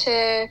going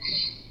to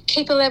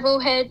keep a level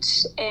head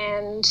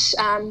and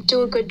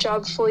do a good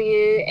job for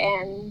you,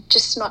 and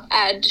just not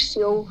add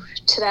fuel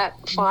to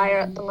that fire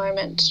at the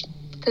moment,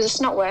 because it's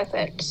not worth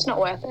it. It's not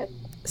worth it.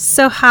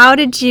 So how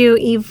did you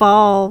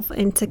evolve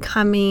into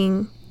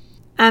coming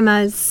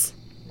Emma's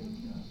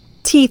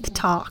Teeth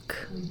Talk?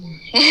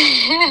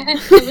 Emma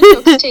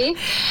Talks Teeth.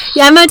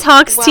 Yeah, Emma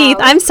Talks Wow. Teeth.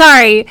 I'm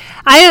sorry.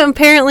 I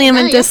apparently am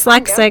No, a you're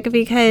fine, dyslexic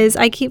because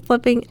I keep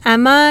flipping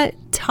Emma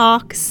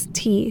Talks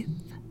Teeth.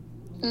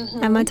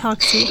 Mm-hmm. Emma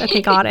Talks Teeth.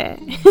 Okay, got it.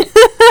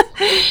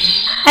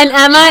 And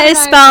Emma is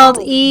spelled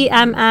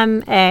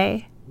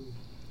EMMA.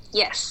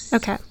 Yes.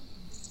 Okay.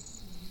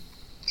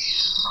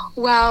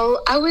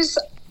 Well, I was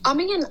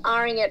umming and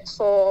ahhing it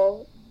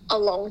for a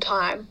long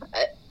time.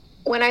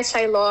 When I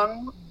say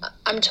long,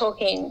 I'm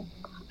talking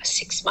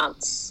 6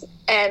 months.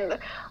 And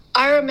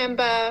I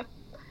remember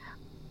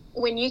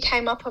when you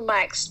came up on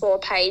my Explore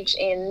page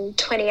in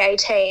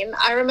 2018,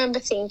 I remember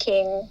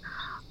thinking,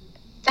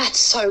 that's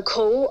so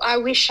cool. I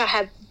wish I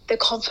had the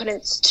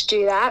confidence to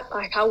do that.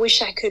 Like, I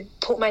wish I could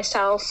put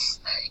myself,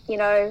 you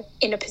know,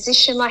 in a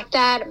position like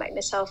that and make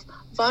myself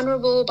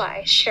vulnerable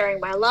by sharing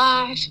my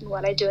life and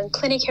what I do in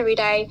clinic every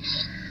day.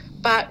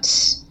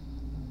 But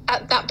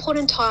at that point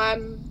in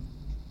time,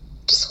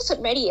 just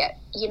wasn't ready yet,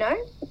 you know.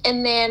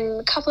 And then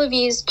a couple of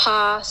years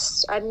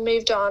passed. I'd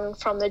moved on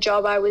from the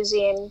job I was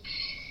in,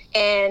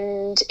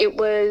 and it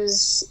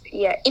was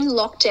in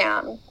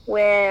lockdown,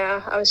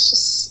 where I was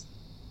just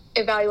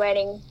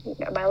evaluating, you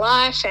know, my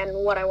life and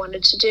what I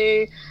wanted to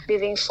do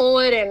moving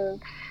forward. And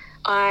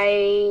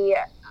I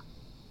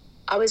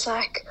was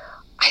like,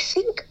 I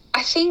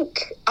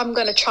think I'm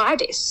going to try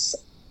this.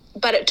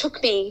 But it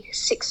took me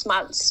 6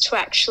 months to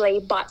actually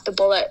bite the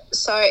bullet.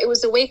 So it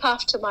was a week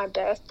after my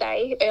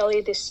birthday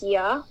earlier this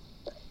year.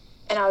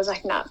 And I was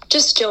like, nah,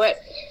 just do it.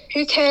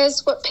 Who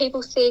cares what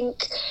people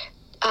think?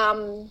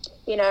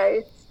 You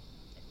know,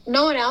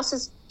 no one else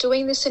is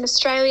doing this in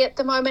Australia at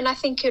the moment.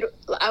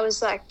 I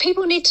was like,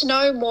 people need to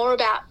know more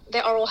about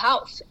their oral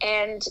health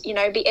and, you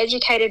know, be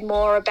educated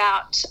more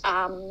about,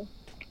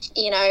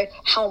 you know,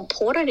 how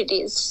important it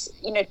is,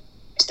 you know,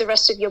 to the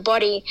rest of your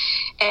body.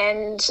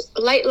 And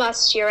late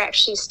last year I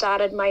actually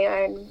started my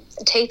own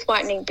teeth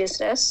whitening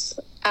business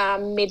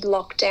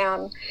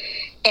mid-lockdown,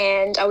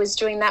 and I was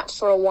doing that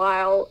for a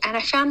while, and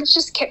I found I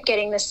just kept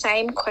getting the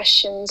same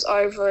questions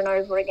over and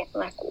over again,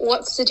 like,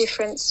 what's the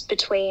difference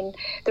between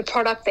the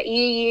product that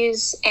you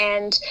use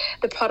and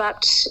the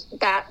product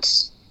that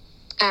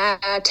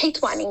a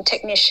teeth whitening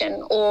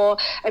technician or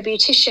a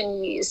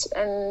beautician use?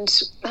 And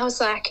I was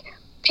like,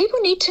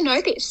 people need to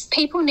know this.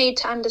 People need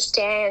to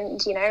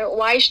understand, you know,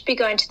 why you should be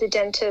going to the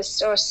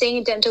dentist or seeing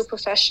a dental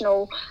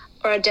professional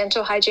or a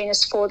dental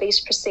hygienist for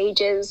these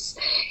procedures,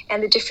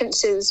 and the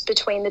differences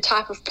between the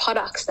type of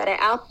products that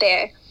are out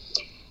there.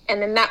 And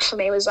then that for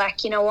me was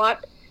like, you know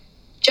what,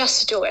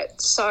 just do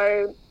it.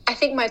 So I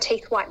think my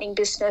teeth whitening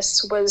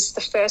business was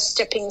the first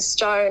stepping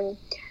stone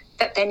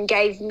that then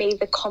gave me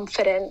the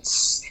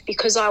confidence,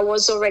 because I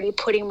was already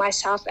putting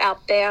myself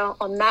out there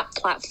on that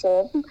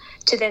platform,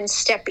 to then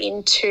step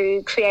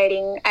into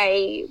creating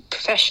a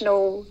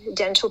professional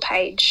dental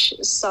page.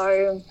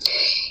 So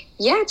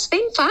yeah, it's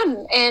been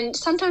fun. And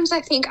sometimes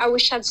I think I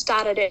wish I'd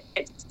started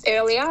it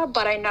earlier,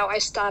 but I know I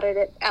started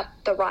it at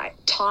the right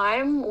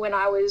time, when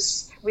I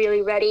was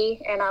really ready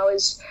and I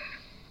was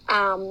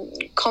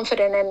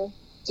confident. And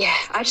yeah,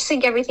 I just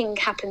think everything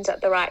happens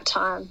at the right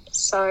time.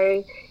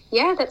 So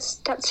yeah,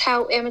 that's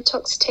how Emma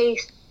Talks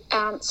Teeth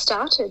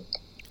started.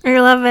 I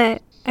love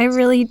it. I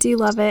really do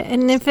love it.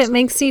 And if it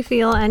makes you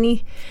feel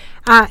any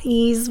at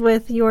ease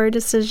with your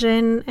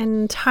decision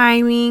and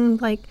timing,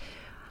 like,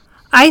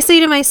 I say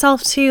to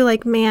myself too,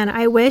 like, man,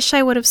 I wish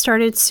I would have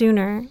started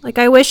sooner. Like,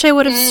 I wish I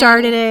would have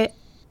started it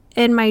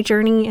in my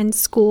journey in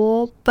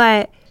school.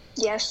 But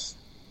yes,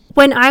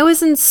 when I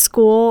was in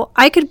school,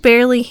 I could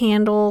barely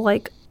handle,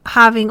 like,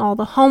 having all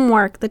the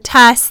homework, the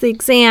tests, the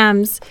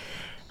exams,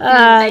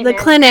 the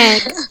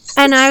clinic.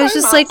 And I was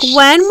just like,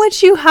 when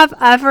would you have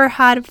ever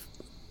had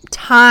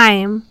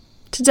time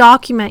to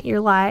document your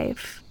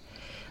life?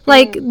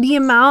 Like, the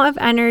amount of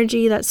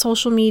energy that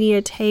social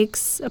media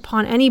takes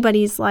upon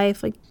anybody's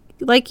life, like,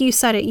 like you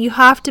said it, you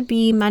have to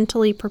be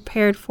mentally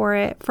prepared for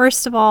it.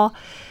 First of all,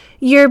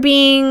 you're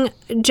being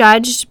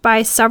judged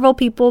by several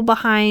people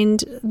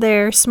behind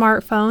their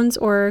smartphones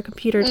or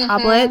computer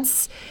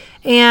tablets.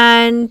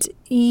 And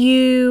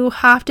you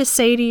have to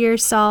say to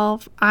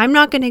yourself, I'm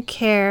not going to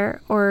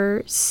care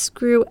or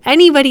screw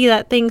anybody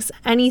that thinks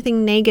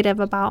anything negative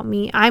about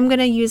me. I'm going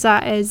to use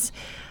that as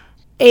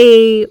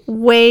a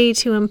way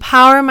to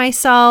empower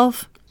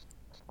myself,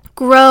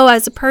 grow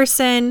as a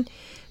person.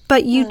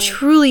 But you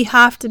truly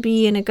have to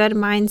be in a good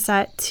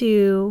mindset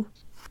to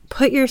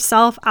put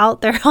yourself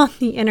out there on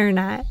the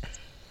internet.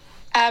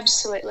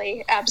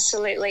 Absolutely.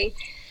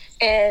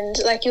 And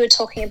like you were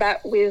talking about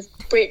with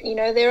Brit, you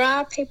know, there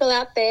are people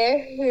out there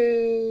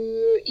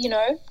who, you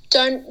know,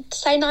 don't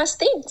say nice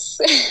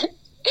things.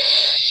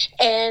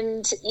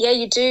 And yeah,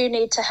 you do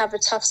need to have a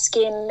tough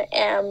skin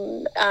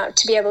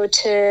to be able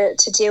to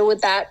deal with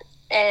that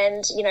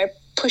and, you know,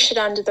 push it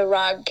under the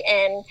rug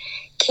and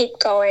keep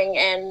going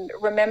and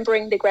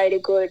remembering the greater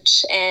good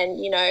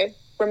and, you know,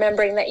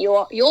 remembering that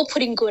you're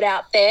putting good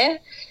out there.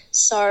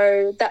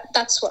 So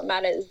that's what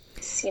matters.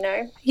 You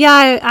know? Yeah,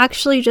 I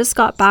actually just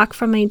got back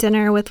from my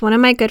dinner with one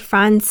of my good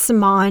friends,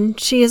 Simone.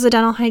 She is a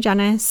dental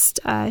hygienist.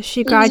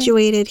 She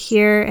graduated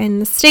here in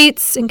the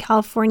States, in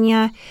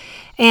California,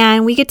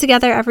 and we get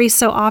together every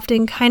so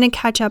often, kind of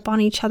catch up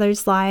on each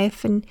other's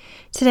life. And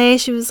today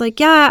she was like,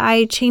 yeah,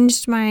 I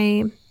changed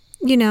my,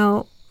 you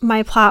know,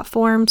 my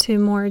platform to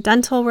more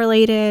dental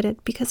related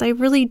because I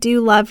really do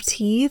love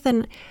teeth,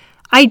 and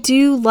I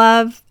do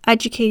love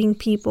educating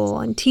people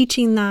and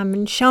teaching them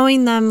and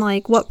showing them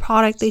like what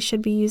product they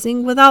should be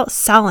using without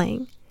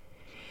selling.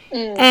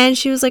 And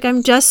she was like,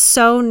 I'm just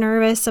so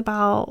nervous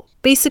about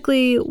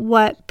basically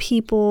what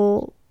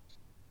people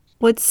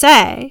would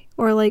say,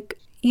 or like,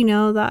 you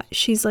know, that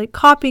she's like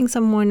copying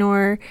someone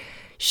or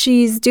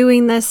she's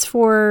doing this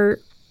for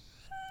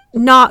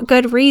not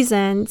good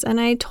reasons. And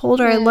I told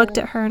her, I looked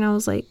at her and I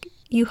was like,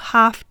 you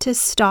have to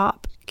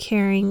stop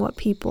caring what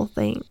people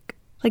think.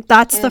 Like,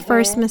 that's the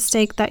first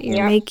mistake that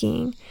you're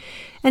making.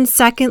 And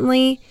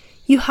secondly,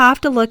 you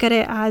have to look at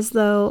it as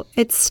though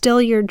it's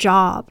still your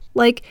job.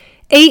 Like,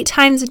 8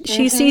 times,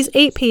 she sees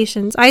 8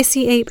 patients. I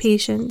see 8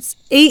 patients.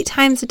 8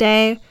 times a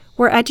day,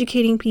 we're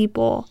educating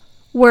people.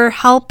 We're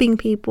helping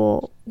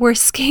people. We're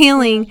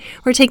scaling.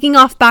 We're taking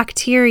off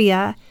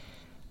bacteria.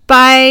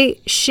 By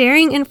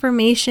sharing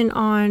information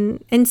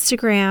on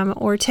Instagram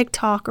or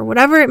TikTok or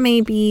whatever it may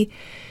be,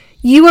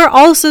 you are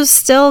also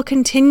still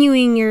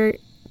continuing your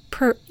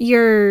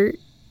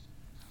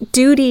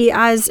duty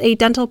as a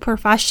dental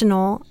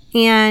professional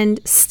and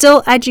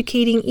still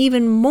educating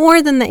even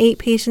more than the 8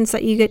 patients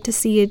that you get to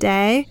see a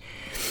day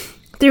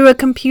through a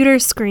computer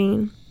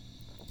screen.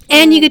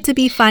 And you get to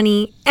be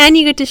funny, and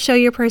you get to show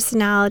your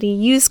personality,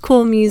 use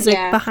cool music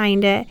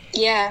behind it.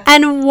 Yeah.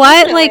 And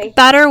what like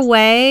better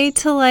way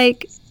to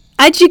like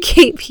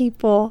educate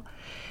people?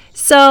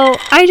 So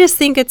I just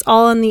think it's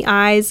all in the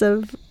eyes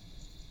of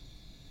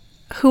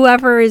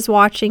whoever is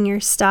watching your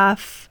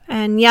stuff.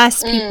 And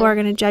yes, people are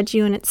going to judge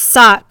you, and it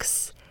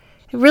sucks.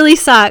 It really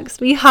sucks.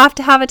 But you have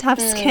to have a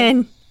tough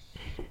skin.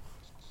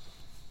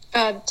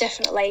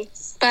 Definitely.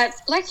 But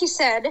like you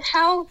said,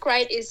 how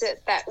great is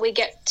it that we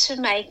get to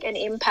make an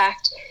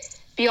impact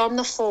beyond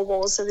the 4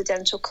 walls of the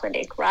dental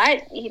clinic,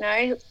 right? You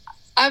know,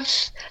 I've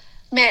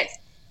met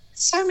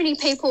so many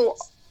people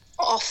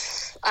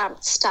off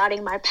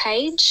starting my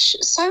page,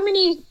 so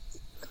many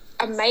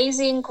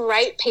amazing,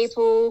 great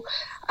people.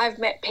 I've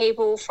met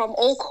people from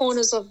all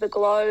corners of the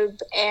globe,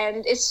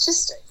 and it's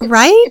just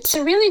it's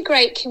a really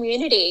great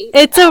community.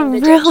 It's a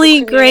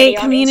really great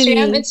community.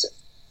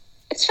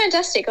 It's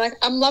fantastic. Like,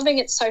 I'm loving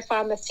it so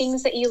far. And the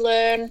things that you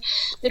learn,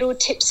 little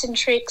tips and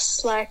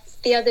tricks. Like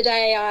the other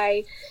day,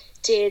 I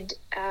did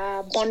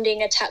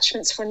bonding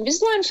attachments for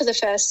Invisalign for the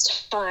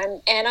first time,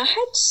 and I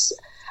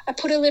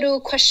put a little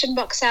question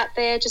box out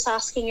there just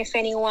asking if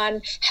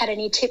anyone had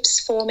any tips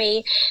for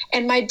me,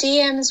 and my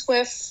DMs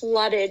were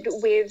flooded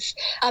with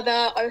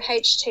other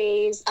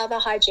OHTs, other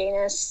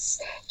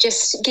hygienists,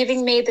 just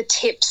giving me the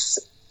tips,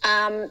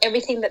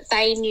 everything that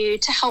they knew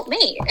to help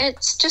me.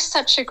 It's just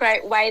such a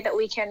great way that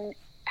we can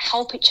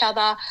help each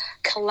other,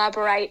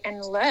 collaborate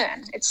and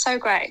learn. It's so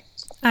great.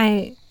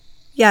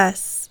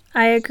 Yes,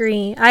 I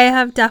agree. I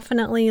have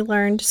definitely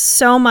learned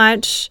so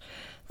much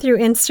through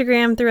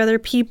Instagram, through other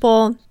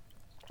people.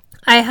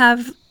 I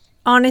have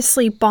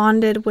honestly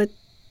bonded with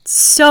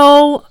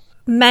so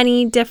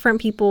many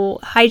different people,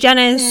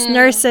 hygienists,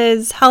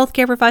 nurses,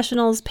 healthcare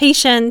professionals,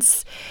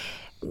 patients,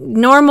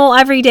 normal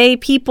everyday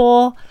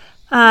people.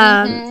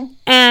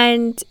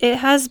 And it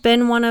has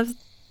been one of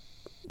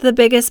the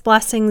biggest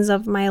blessings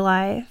of my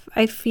life.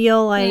 I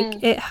feel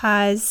like it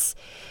has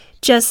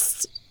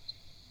just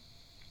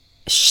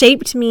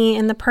shaped me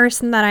in the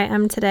person that I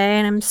am today,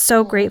 and I'm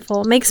so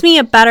grateful. It makes me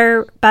a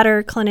better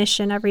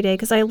clinician every day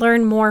because I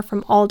learn more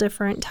from all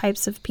different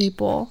types of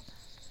people.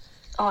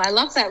 Oh, I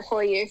love that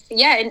for you.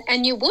 Yeah,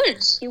 and you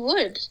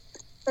would.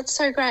 That's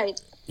so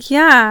great.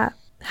 Yeah.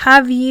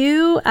 Have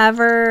you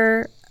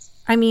ever,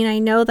 I mean, I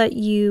know that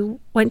you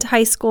went to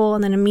high school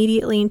and then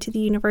immediately into the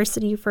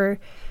university for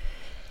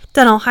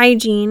dental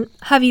hygiene,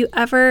 have you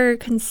ever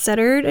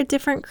considered a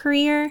different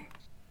career?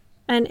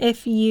 And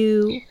if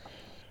you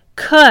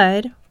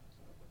could,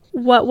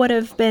 what would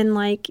have been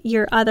like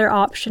your other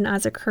option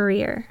as a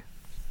career?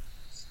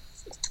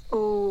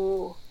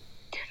 Ooh,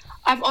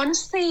 I've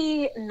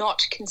honestly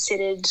not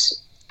considered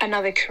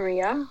another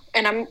career,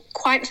 and I'm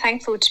quite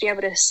thankful to be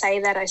able to say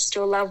that I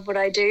still love what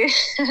I do,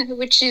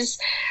 which is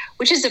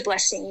a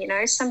blessing. You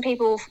know, some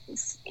people,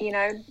 you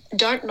know,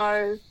 don't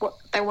know what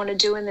they want to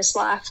do in this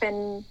life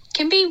and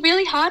can be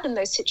really hard in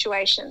those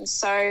situations.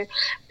 So,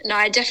 no,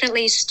 I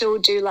definitely still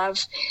do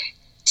love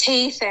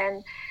teeth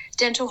and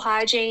dental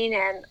hygiene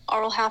and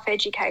oral health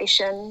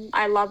education.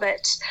 I love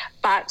it.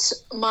 But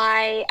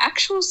my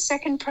actual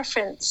second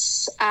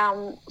preference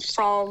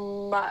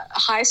from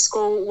high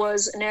school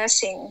was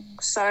nursing.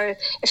 So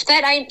if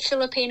that ain't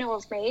Filipino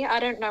of me,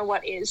 I don't know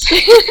what is.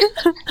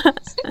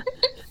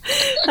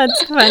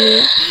 That's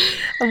funny.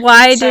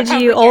 Why So did you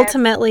probably, yeah.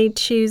 ultimately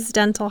choose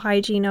dental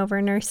hygiene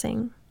over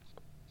nursing?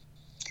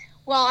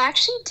 Well, I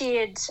actually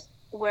did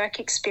work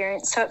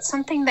experience. So it's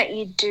something that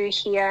you do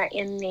here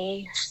in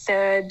the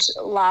third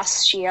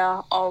last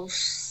year of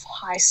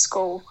high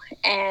school.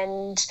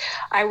 And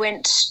I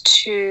went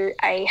to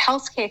a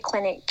healthcare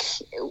clinic,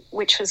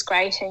 which was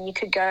great. And you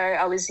could go,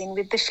 I was in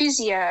with the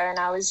physio, and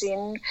I was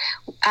in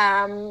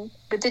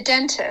with the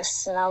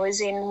dentist, and I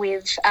was in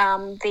with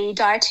the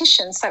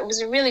dietitian. So it was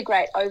a really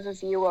great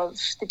overview of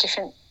the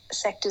different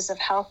sectors of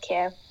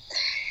healthcare.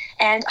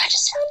 And I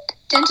just found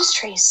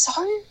dentistry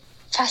so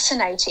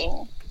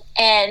fascinating.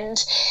 And,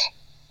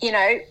 you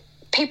know,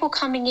 people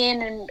coming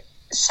in and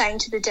saying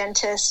to the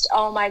dentist,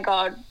 oh, my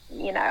God,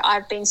 you know,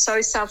 I've been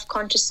so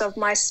self-conscious of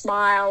my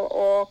smile,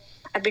 or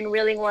I've been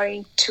really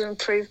wanting to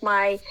improve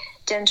my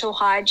dental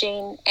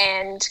hygiene,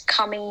 and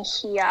coming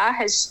here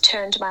has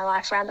turned my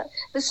life around.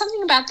 There's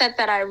something about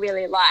that I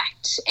really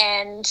liked.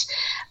 And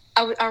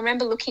I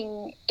remember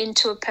looking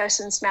into a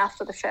person's mouth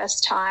for the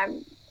first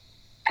time,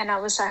 and I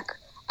was like,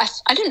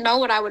 I didn't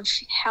know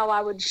how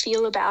I would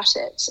feel about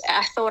it.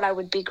 I thought I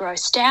would be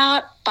grossed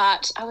out,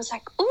 but I was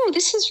like, oh,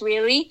 this is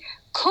really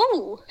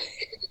cool.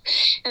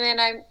 And then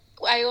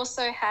I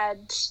also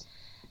had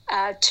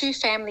two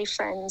family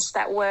friends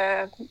that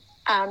were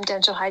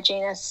dental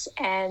hygienists,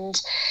 and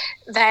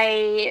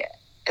they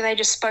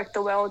just spoke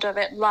the world of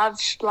it,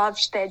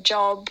 loved their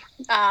job,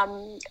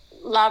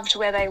 loved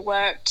where they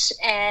worked,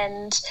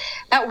 and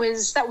that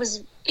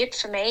was it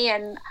for me.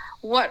 And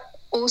what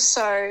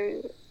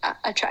also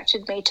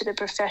attracted me to the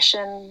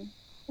profession,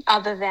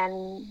 other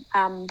than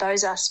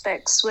those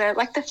aspects, were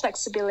like the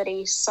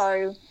flexibility.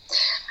 So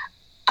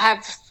I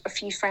have a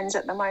few friends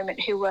at the moment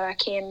who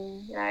work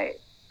in, you know,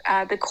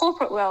 the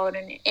corporate world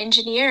and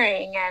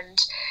engineering, and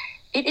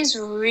it is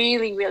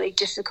really, really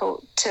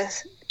difficult to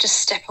just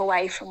step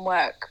away from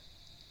work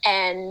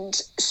and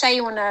say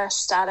you want to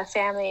start a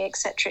family,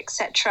 etc.,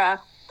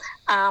 etc.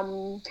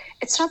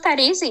 It's not that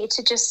easy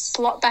to just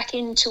slot back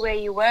into where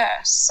you were.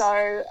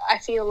 So I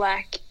feel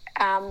like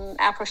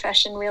our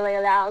profession really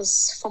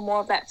allows for more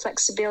of that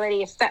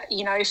flexibility, if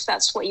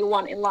that's what you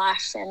want in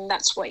life and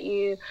that's what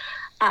you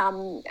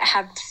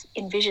have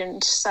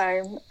envisioned.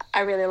 So I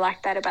really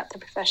like that about the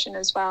profession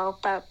as well.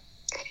 But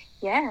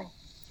yeah.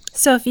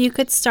 So if you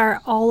could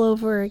start all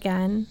over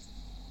again,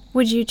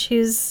 would you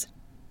choose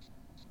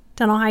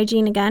dental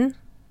hygiene again?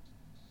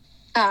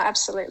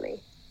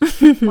 Absolutely.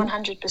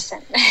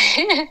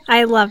 100%.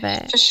 I love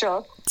it. For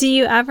sure. Do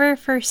you ever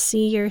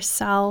foresee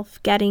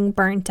yourself getting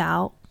burnt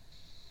out?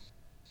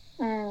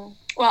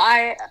 Well,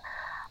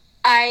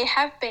 I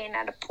have been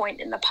at a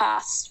point in the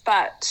past,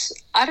 but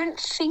I don't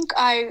think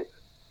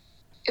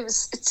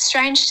it's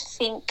strange to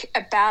think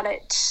about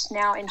it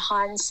now in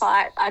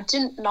hindsight. I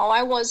didn't know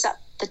I was at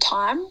the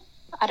time.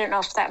 I don't know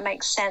if that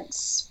makes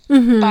sense.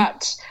 Mm-hmm.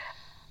 But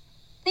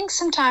I think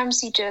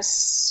sometimes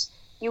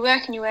you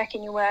work and you work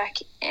and you work,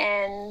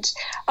 and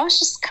I was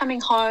just coming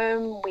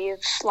home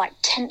with like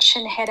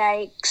tension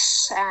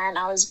headaches, and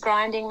I was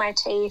grinding my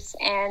teeth,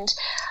 and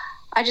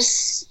I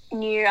just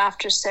knew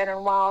after a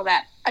certain while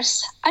that I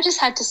just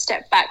had to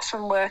step back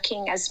from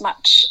working as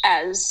much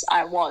as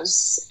I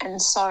was. And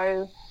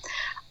so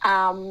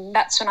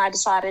that's when I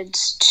decided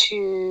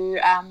to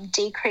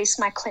decrease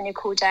my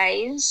clinical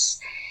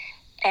days,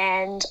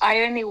 and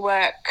I only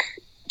work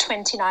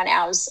 29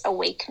 hours a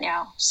week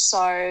now.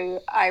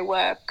 So I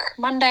work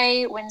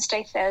Monday,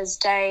 Wednesday,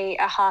 Thursday,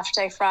 a half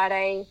day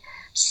Friday,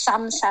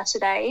 some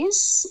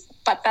Saturdays,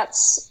 but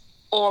that's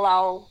all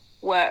I'll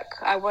work.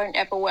 I won't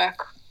ever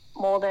work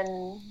more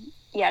than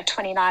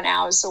 29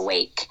 hours a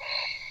week.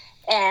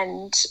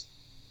 And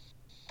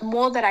the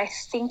more that I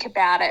think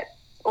about it,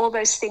 all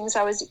those things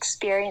I was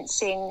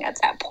experiencing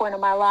at that point of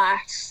my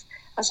life,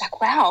 I was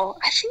like, wow,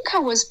 I think I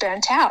was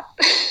burnt out.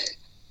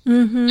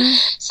 Mm-hmm.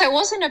 So it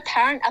wasn't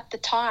apparent at the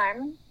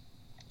time,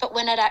 but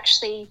when I'd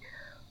actually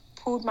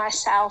pulled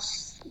myself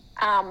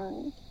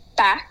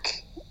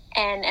back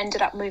and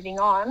ended up moving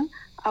on,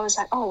 I was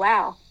like, oh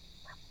wow,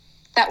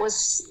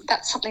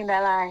 that's something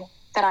that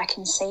I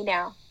can see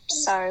now.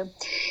 So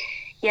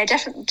yeah,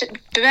 definitely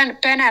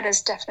burnout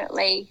is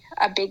definitely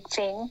a big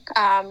thing.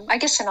 I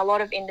guess in a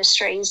lot of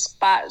industries,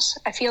 but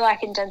I feel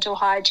like in dental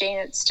hygiene,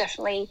 it's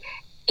definitely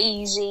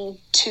easy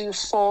to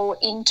fall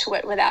into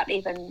it without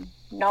even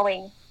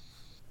knowing.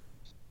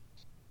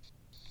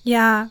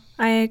 Yeah,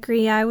 I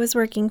agree. I was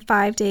working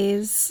 5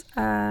 days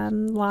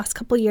last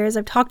couple years.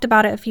 I've talked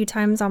about it a few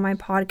times on my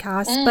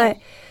podcast,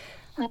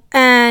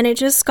 and it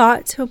just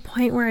got to a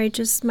point where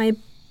my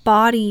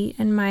body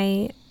and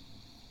my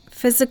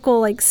physical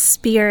like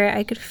spirit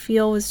I could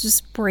feel was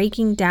just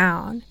breaking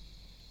down.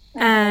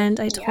 And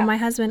I told my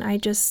husband, I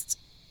just,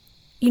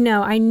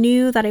 I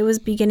knew that it was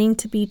beginning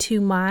to be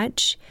too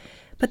much,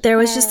 but there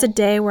was just a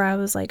day where I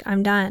was like,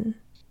 I'm done.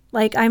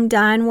 Like, I'm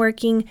done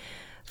working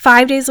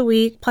 5 days a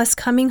week, plus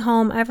coming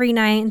home every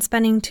night and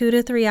spending 2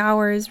 to 3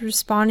 hours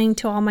responding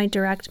to all my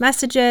direct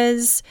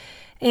messages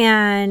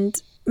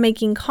and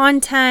making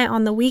content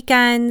on the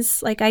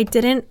weekends. Like, I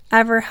didn't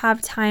ever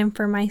have time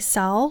for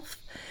myself.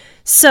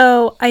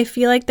 So I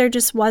feel like there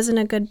just wasn't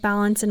a good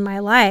balance in my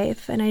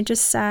life. And I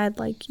just said,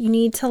 like, you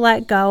need to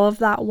let go of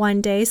that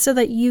one day so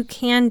that you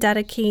can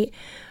dedicate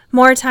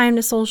more time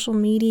to social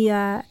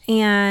media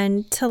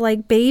and to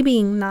like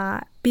babying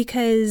that,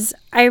 because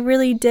I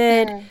really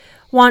did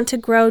want to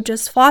grow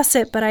Just Floss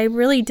It, but I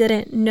really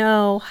didn't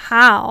know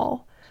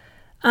how.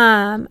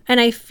 And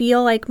I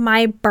feel like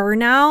my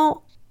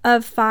burnout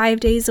of 5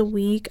 days a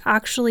week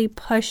actually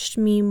pushed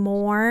me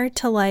more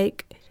to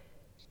like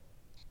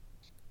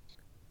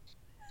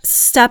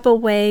step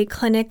away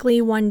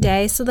clinically one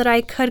day so that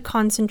I could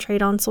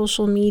concentrate on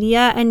social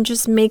media and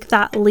just make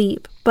that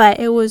leap.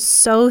 But it was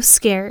so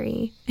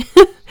scary.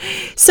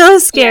 So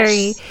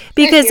scary,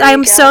 because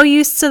I'm so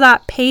used to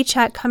that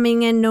paycheck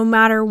coming in no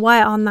matter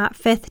what on that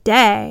 5th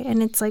day.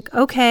 And it's like,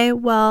 okay,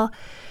 well,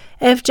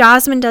 if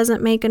Jasmine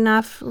doesn't make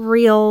enough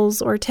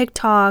reels or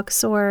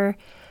TikToks or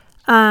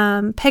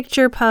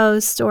picture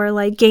posts or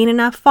like gain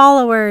enough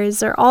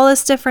followers or all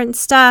this different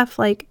stuff,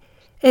 like,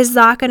 is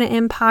that going to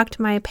impact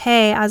my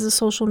pay as a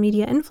social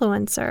media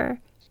influencer?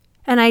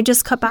 And I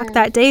just cut back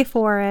that day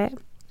for it.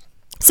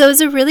 So it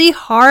was a really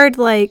hard,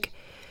 like,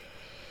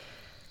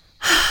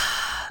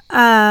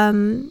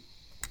 I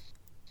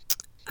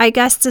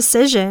guess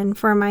decision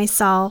for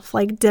myself.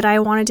 Like, did I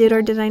want to do it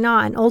or did I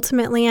not? And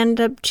ultimately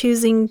ended up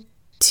choosing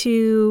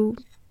to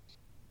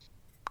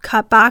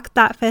cut back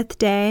that 5th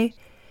day,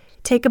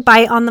 take a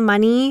bite on the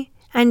money,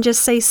 and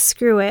just say,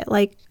 screw it.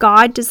 Like,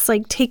 God, just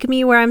like take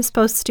me where I'm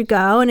supposed to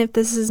go. And if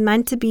this is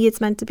meant to be,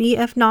 it's meant to be.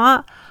 If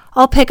not,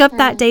 I'll pick up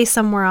that day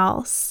somewhere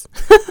else.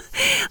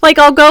 Like,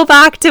 I'll go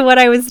back to what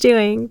I was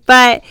doing.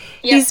 But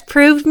he's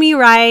proved me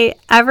right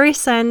ever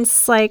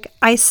since, like,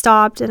 I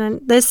stopped.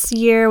 And this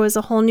year was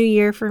a whole new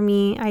year for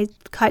me. I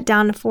cut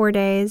down to 4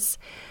 days.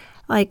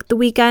 Like, the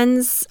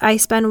weekends, I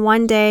spend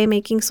 1 day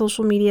making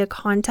social media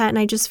content. And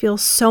I just feel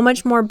so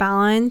much more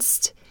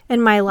balanced in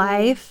my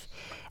life.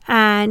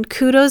 And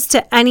kudos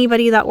to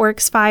anybody that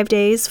works 5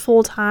 days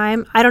full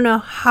time. I don't know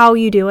how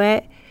you do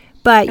it,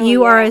 but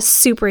you are a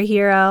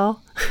superhero.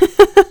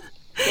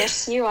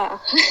 Yes, you are.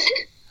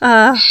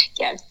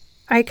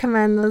 I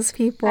commend those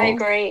people. I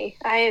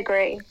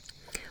agree.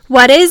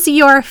 What is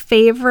your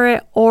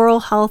favorite oral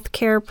health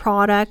care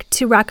product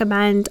to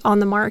recommend on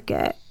the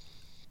market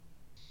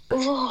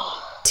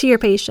to your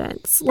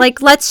patients?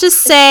 Like, let's just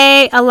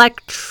say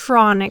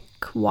electronic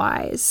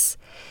wise.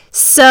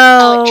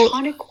 So,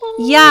 electronic ones?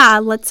 Yeah,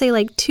 let's say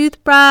like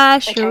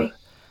toothbrush or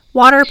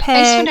water pick.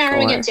 Thanks for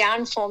narrowing it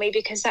down for me,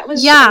 because that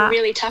was a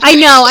really tough. I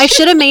know. I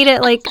should have made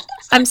it like,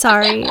 I'm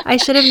sorry. I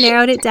should have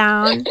narrowed it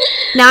down.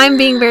 Now I'm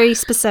being very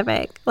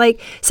specific. Like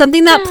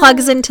something that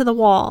plugs into the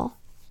wall.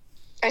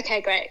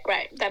 Okay, great.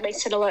 That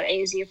makes it a lot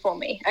easier for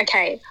me.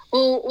 Okay,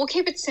 we'll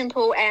keep it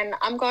simple, and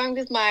I'm going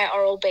with my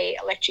Oral-B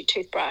electric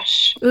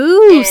toothbrush.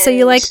 Ooh, and so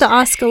you like the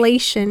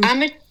oscillation.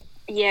 I'm a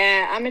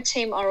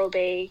team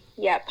Oral-B.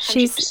 Yep, 100%.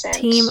 She's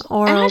team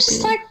Oral-B. And I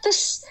just like the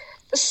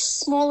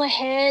smaller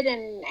head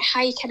and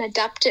how you can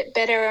adapt it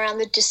better around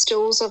the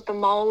distals of the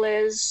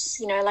molars.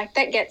 You know, like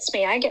that gets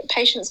me. I get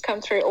patients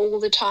come through all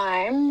the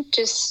time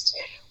just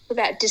with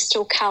that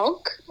distal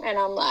calc, and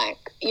I'm like,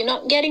 you're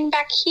not getting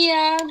back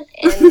here.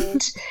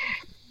 And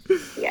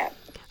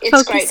it's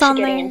Focus great for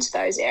getting there. Into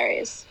those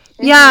areas.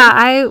 Mm-hmm.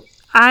 Yeah,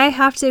 I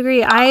have to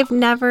agree. I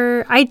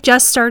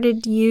just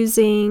started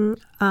using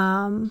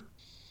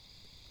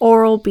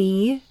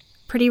Oral-B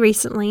pretty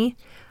recently.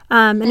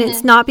 And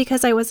it's not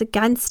because I was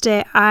against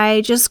it.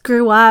 I just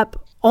grew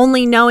up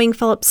only knowing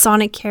Philips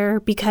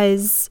Sonicare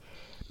because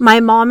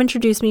my mom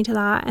introduced me to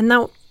that. And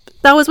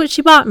that was what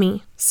she bought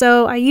me.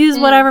 So I use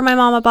whatever my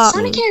mama bought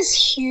me. Sonicare is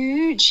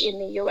huge in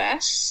the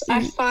US.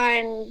 I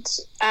find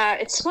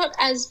it's not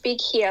as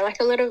big here. Like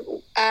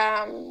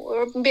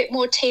we're a bit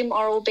more team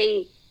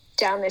Oral-B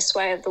down this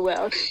way of the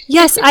world.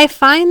 Yes, I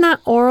find that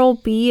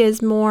Oral-B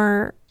is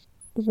more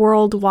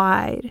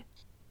worldwide,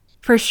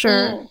 for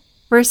sure.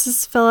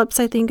 Versus Philips,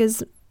 I think,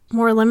 is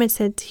more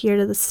limited here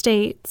to the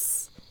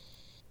States,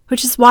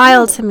 which is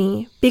wild to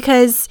me,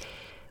 because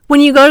when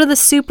you go to the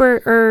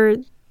super or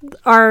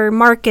our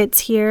markets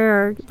here,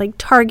 or like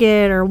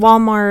Target or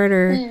Walmart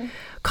or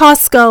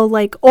Costco,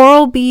 like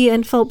Oral-B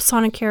and Philips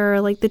Sonicare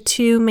are like the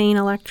two main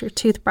electric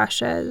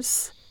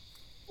toothbrushes.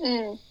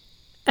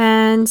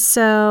 And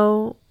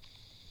so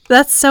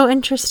that's so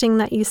interesting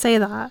that you say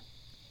that.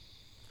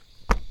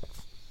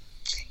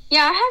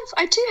 Yeah,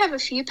 I do have a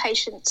few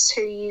patients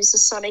who use the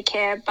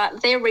Sonicare,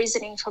 but their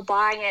reasoning for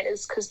buying it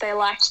is because they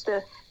liked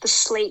the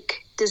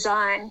sleek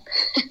design.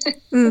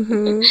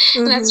 And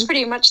that's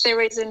pretty much their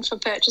reason for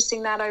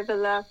purchasing that over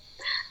the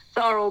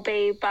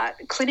Oral-B. But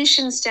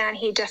clinicians down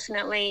here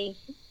definitely,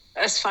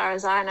 as far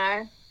as I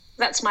know,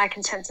 that's my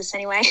consensus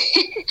anyway,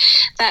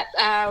 that,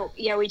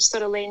 we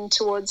sort of lean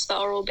towards the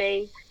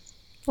Oral-B.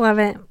 Love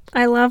it.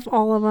 I love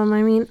all of them.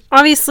 I mean,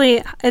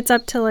 obviously, it's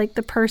up to like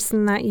the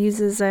person that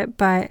uses it,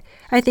 but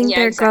I think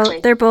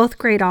they're both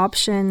great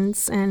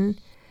options.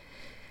 And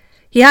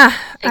yeah,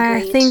 Agreed.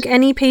 I think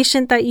any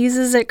patient that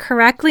uses it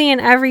correctly and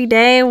every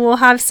day will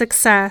have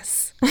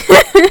success.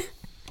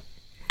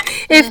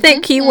 If they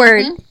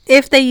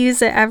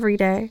use it every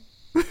day.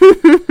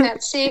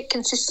 That's it.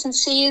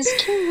 Consistency is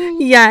key.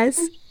 Yes,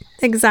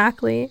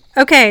 exactly.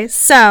 Okay,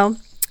 so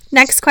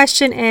next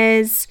question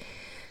is,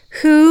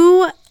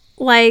 who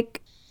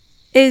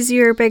is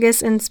your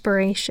biggest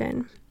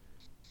inspiration?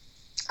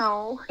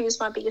 Oh, who's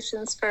my biggest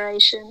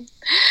inspiration?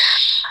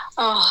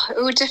 Oh,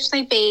 it would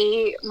definitely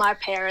be my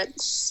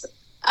parents.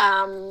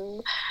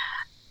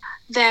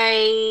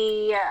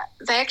 They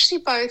actually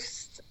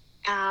both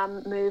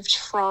moved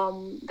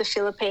from the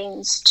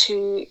Philippines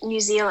to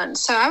New Zealand.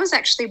 So I was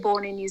actually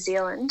born in New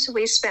Zealand.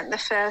 We spent the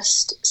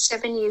first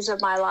 7 years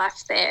of my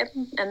life there,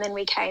 and then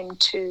we came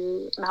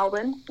to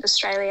Melbourne,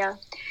 Australia.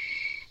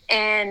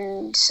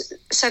 And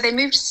so they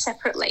moved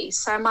separately.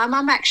 So my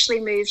mum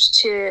actually moved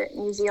to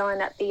New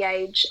Zealand at the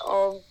age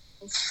of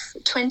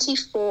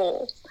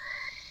 24.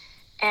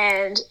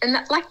 And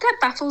that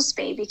baffles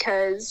me,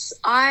 because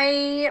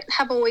I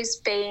have always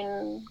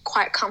been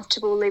quite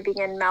comfortable living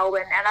in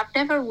Melbourne, and I've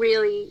never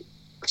really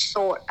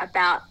thought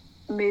about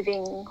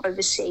moving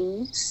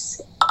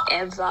overseas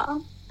ever.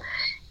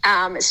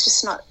 It's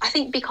just not, I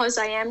think because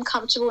I am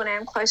comfortable and I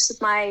am close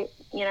with my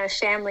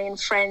family and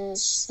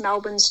friends,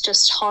 Melbourne's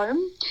just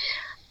home.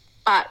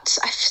 But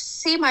I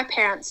see my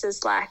parents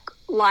as like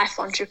life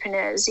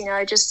entrepreneurs,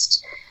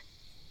 just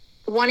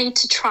wanting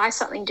to try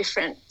something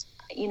different,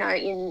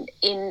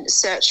 in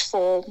search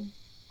for,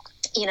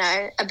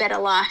 a better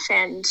life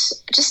and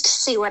just to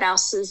see what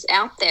else is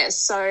out there.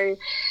 So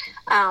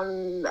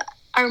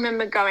I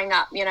remember growing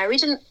up, we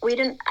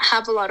didn't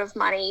have a lot of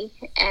money,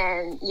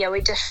 and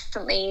we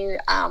definitely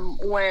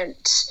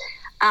weren't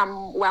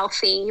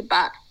wealthy,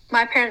 but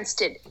my parents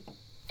did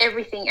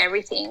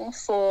everything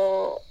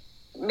for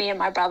me and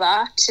my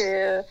brother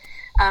to,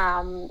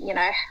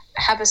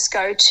 have us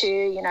go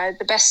to,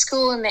 the best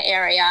school in the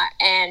area.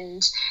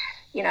 And,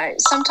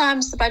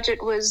 sometimes the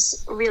budget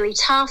was really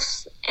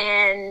tough,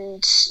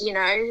 and,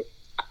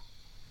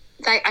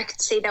 I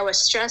could see they were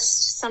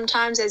stressed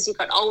sometimes as you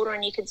got older,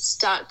 and you could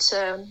start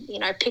to,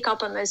 pick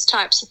up on those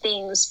types of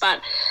things.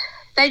 But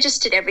they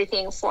just did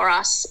everything for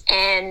us,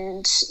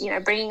 and,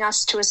 bringing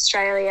us to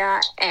Australia.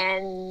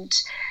 And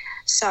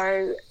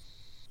so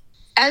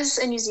as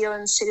a New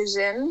Zealand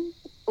citizen,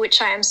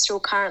 which I am still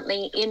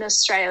currently in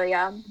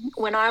Australia,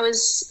 when I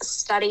was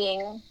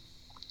studying,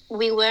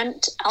 we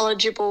weren't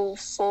eligible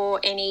for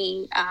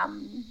any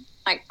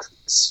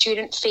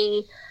student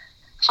fee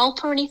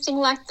help or anything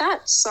like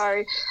that.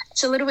 So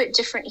it's a little bit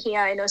different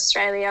here in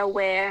Australia,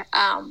 where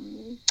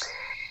I'm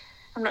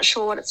not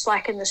sure what it's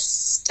like in the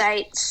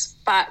States,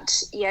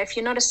 but if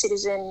you're not a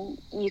citizen,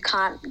 you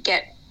can't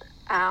get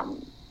I've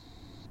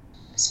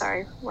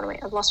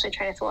lost my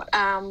train of thought.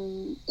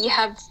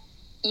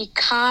 You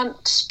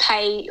can't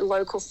pay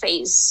local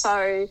fees.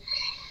 So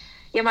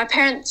my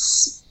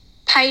parents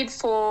paid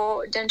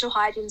for dental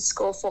hygiene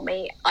school for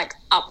me,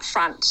 up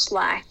front,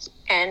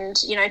 and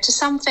to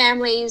some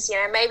families,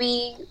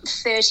 maybe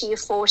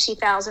 $30,000 or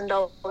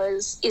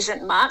 $40,000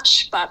 isn't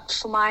much, but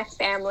for my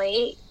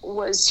family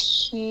was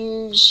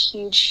huge.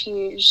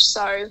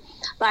 So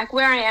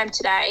where I am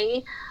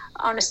today,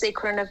 honestly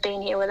couldn't have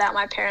been here without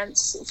my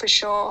parents, for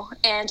sure.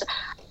 And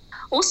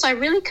also, I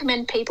really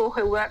commend people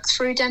who work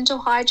through dental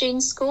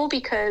hygiene school,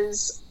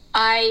 because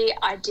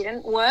I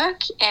didn't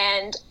work,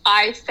 and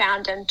I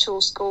found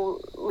dental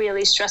school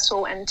really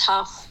stressful and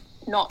tough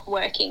not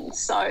working.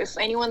 So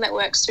for anyone that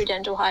works through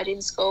dental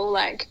hygiene school,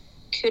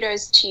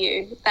 kudos to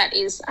you. That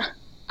is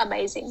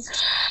amazing.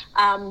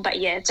 But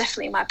yeah,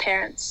 definitely my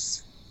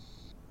parents.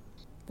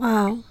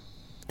 Wow.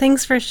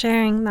 Thanks for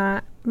sharing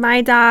that.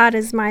 My dad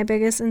is my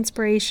biggest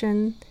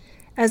inspiration,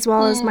 as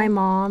well as my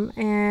mom.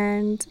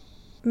 And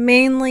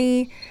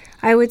mainly,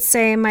 I would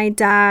say my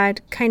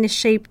dad kind of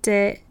shaped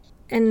it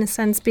in a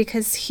sense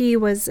because he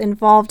was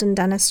involved in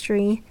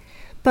dentistry.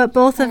 But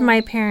both of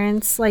my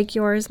parents, like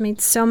yours,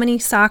 made so many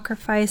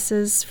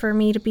sacrifices for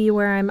me to be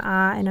where I'm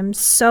at, and I'm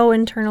so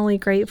internally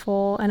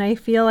grateful. And I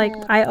feel like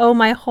I owe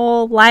my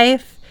whole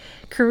life,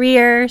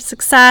 career,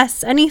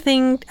 success,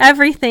 everything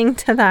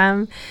to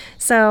them.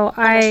 So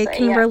honestly, I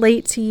can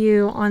relate to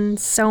you on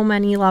so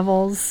many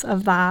levels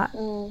of that.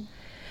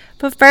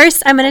 But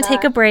first, I'm going to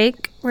take a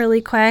break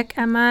really quick,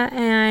 Emma,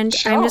 and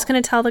I'm just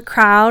going to tell the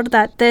crowd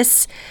that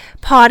this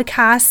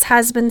podcast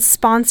has been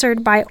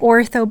sponsored by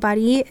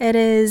OrthoBuddy. It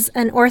is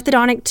an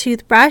orthodontic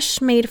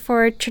toothbrush made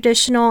for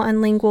traditional and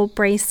lingual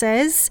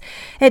braces.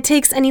 It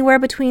takes anywhere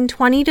between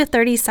 20 to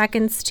 30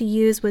 seconds to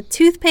use with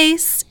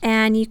toothpaste,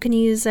 and you can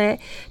use it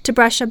to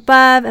brush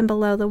above and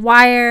below the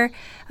wire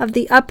of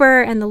the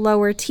upper and the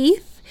lower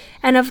teeth.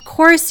 And of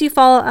course, you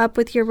follow up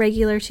with your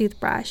regular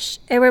toothbrush.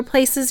 It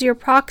replaces your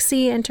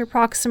proxy,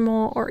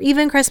 interproximal, or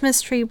even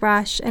Christmas tree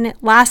brush, and it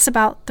lasts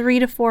about 3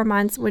 to 4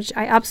 months, which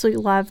I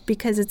absolutely love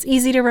because it's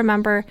easy to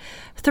remember.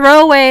 Throw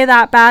away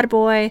that bad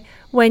boy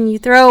when you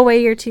throw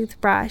away your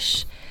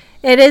toothbrush.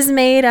 It is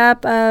made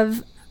up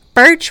of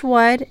birch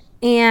wood,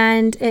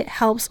 and it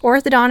helps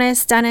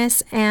orthodontists,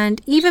 dentists, and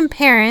even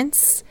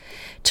parents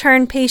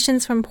turn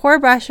patients from poor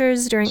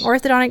brushers during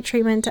orthodontic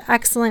treatment to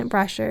excellent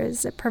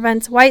brushers. It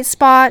prevents white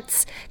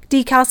spots,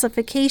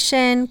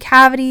 decalcification,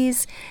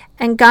 cavities,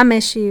 and gum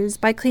issues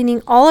by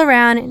cleaning all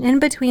around and in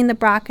between the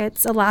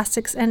brackets,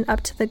 elastics, and up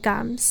to the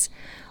gums.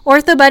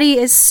 OrthoBuddy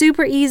is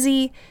super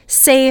easy,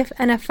 safe,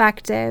 and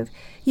effective.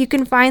 You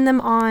can find them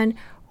on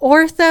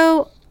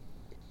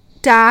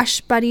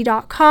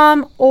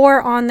ortho-buddy.com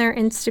or on their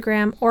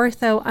Instagram,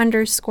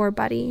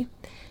 ortho_buddy.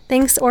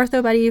 Thanks,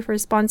 OrthoBuddy, for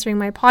sponsoring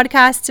my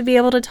podcast to be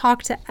able to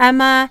talk to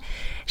Emma.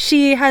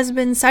 She has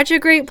been such a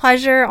great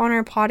pleasure on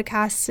our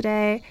podcast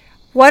today.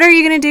 What are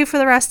you going to do for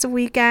the rest of the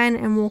weekend?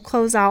 And we'll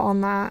close out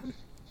on that.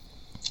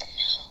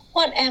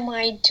 What am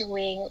I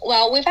doing?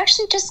 Well, we've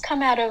actually just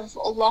come out of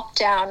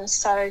lockdown,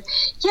 so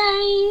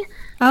yay!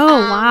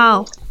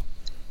 Wow.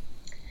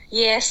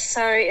 Yes,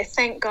 so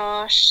thank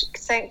God.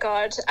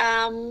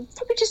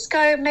 Probably just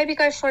go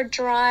for a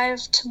drive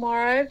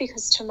tomorrow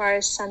because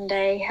tomorrow's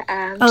Sunday.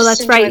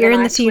 That's right. You're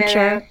in the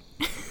future.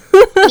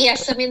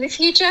 Yes, I'm in the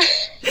future.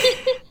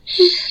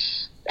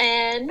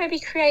 And maybe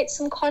create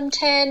some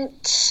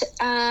content.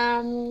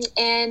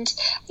 And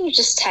you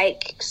just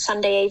take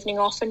Sunday evening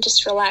off and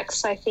just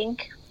relax, I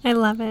think. I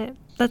love it.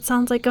 That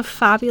sounds like a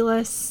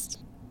fabulous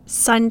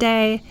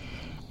Sunday.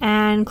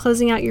 And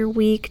closing out your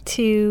week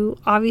to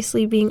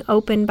obviously being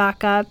open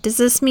back up. Does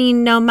this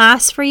mean no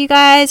masks for you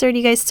guys, or do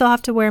you guys still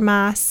have to wear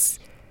masks?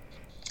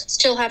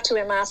 Still have to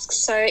wear masks,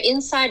 so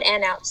inside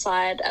and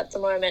outside at the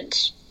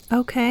moment.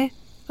 Okay.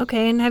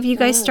 And have you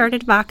guys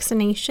started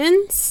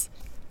vaccinations?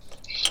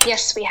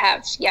 Yes, we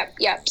have. Yep.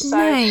 So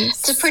nice.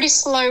 It's a pretty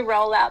slow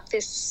rollout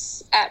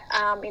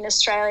in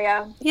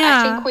Australia.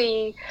 Yeah. I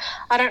think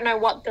I don't know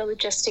what the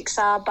logistics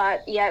are,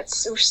 but yeah, it's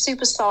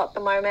super slow at the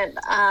moment.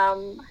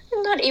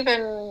 Not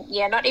even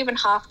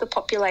half the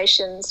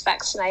population's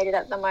vaccinated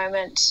at the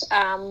moment.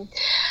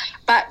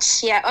 But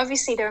yeah,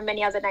 obviously there are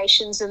many other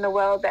nations in the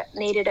world that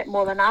needed it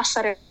more than us.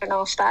 I don't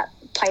know if that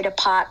played a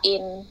part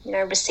in,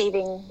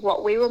 receiving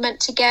what we were meant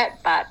to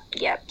get, but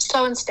yeah,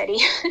 slow and steady.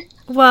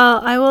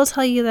 Well, I will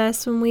tell you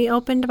this, when we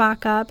opened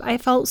back up, I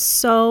felt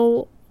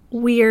so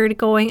weird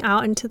going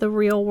out into the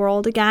real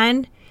world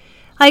again.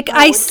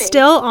 I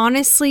still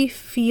honestly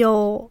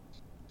feel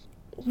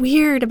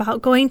weird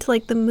about going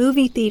to the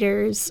movie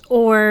theaters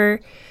or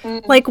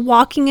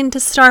walking into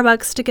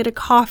Starbucks to get a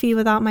coffee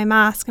without my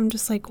mask. I'm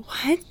just like,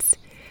 what?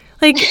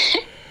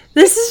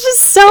 This is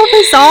just so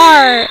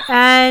bizarre.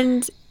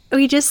 And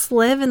we just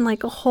live in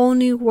a whole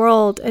new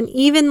world, and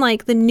even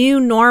the new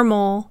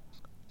normal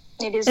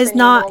is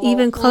not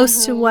even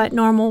close to what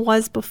normal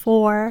was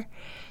before.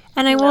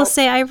 And I will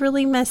say I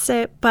really miss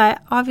it,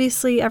 but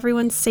obviously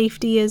everyone's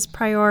safety is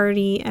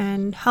priority,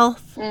 and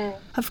health,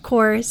 of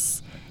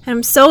course. And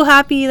I'm so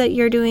happy that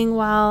you're doing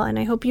well, and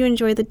I hope you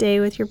enjoy the day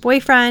with your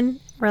boyfriend,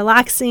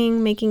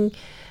 relaxing, making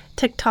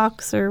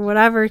TikToks or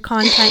whatever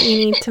content you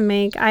need to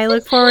make. I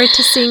look forward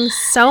to seeing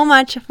so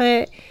much of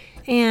it,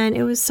 and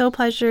it was so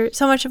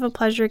much of a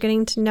pleasure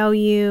getting to know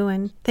you,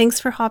 and thanks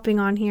for hopping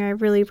on here. I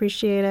really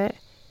appreciate it.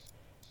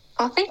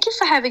 Oh, thank you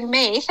for having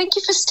me. Thank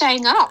you for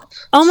staying up.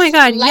 Oh my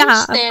God,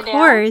 yeah, of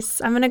course.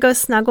 I'm going to go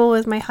snuggle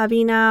with my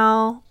hubby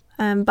now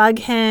and bug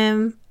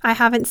him. I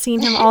haven't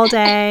seen him all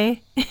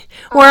day.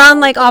 We're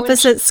on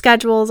opposite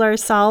schedules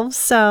ourselves,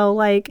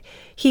 so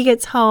he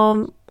gets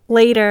home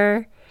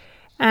later,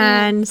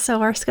 and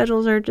so our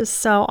schedules are just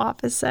so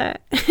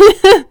opposite.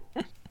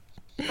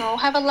 Oh,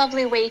 have a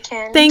lovely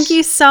weekend. Thank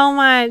you so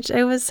much.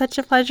 It was such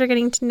a pleasure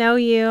getting to know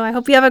you. I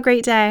hope you have a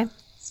great day.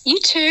 You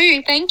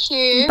too. Thank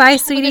you. Bye,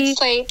 sweetie. Have a good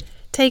sleep.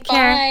 Take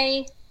care.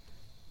 Bye.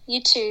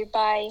 You too.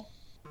 Bye.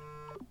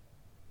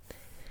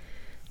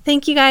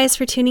 Thank you guys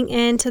for tuning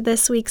in to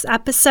this week's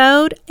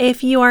episode.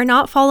 If you are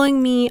not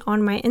following me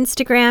on my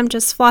Instagram,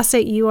 just floss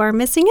it, you are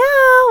missing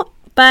out.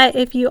 But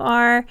if you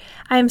are,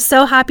 I'm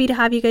so happy to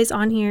have you guys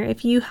on here.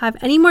 If you have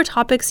any more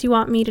topics you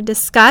want me to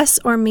discuss,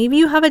 or maybe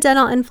you have a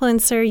dental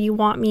influencer you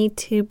want me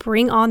to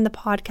bring on the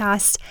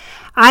podcast,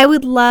 I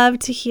would love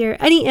to hear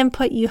any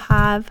input you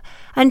have.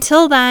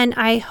 Until then,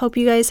 I hope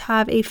you guys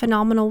have a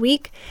phenomenal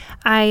week.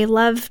 I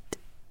loved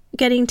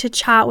getting to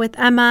chat with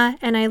Emma,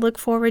 and I look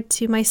forward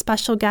to my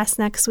special guest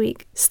next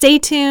week. Stay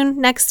tuned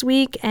next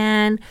week,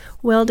 and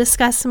we'll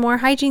discuss some more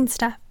hygiene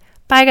stuff.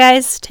 Bye,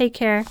 guys. Take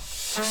care.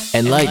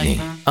 Enlightening,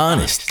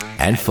 honest,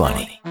 and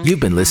funny. You've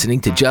been listening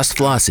to Just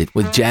Floss It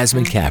with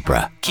Jasmine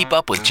Capra. Keep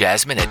up with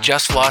Jasmine at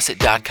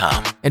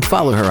justflossit.com and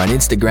follow her on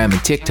Instagram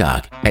and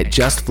TikTok at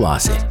Just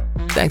Floss It.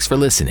 Thanks for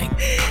listening.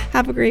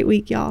 Have a great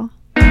week, y'all.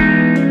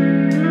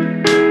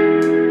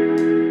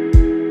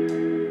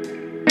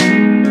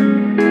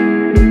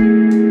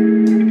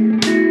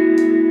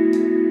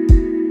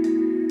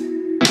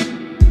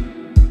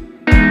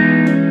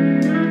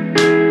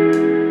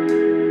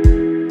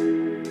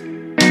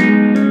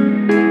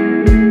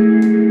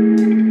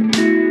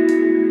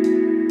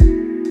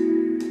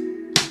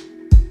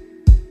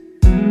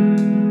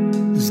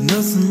 There's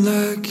nothing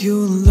like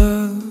your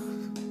love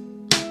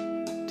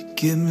to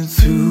get me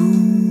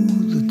through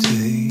the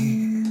day.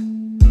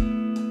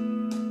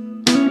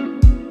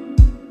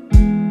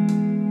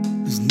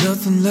 There's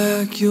nothing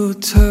like your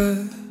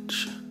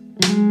touch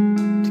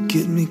to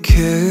get me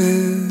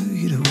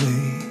carried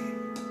away.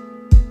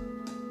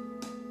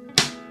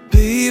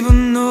 Babe, I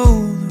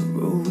know the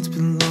road's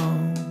been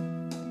long,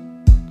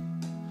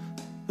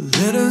 but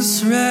let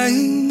us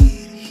right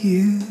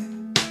here.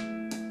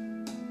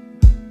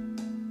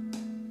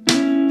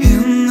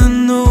 And I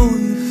know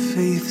your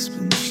faith's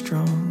been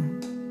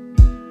strong,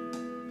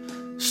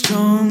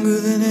 stronger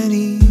than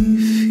any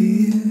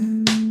fear.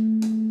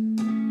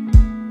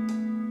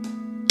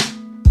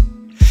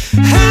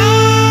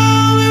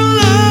 I'm in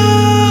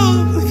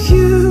love with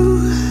you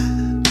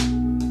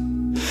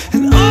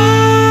and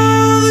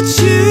all that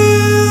you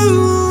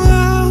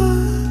are.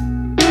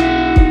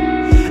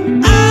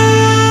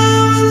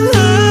 I'm in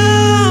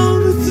love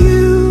with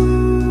you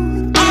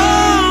and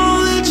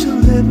all that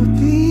you'll ever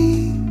be.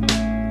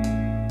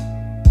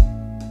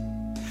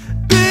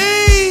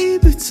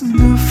 Babe, it's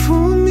enough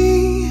for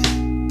me.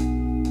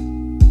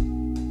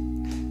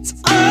 It's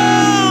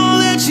all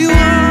that you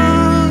want.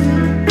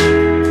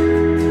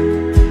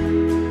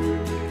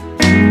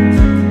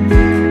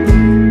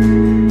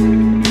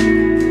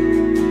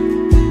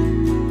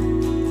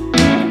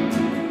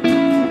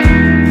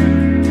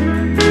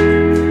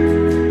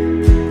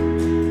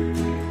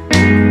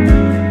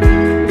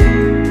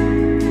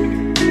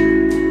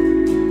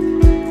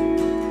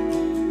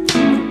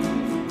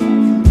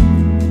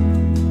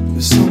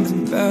 There's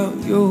something about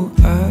your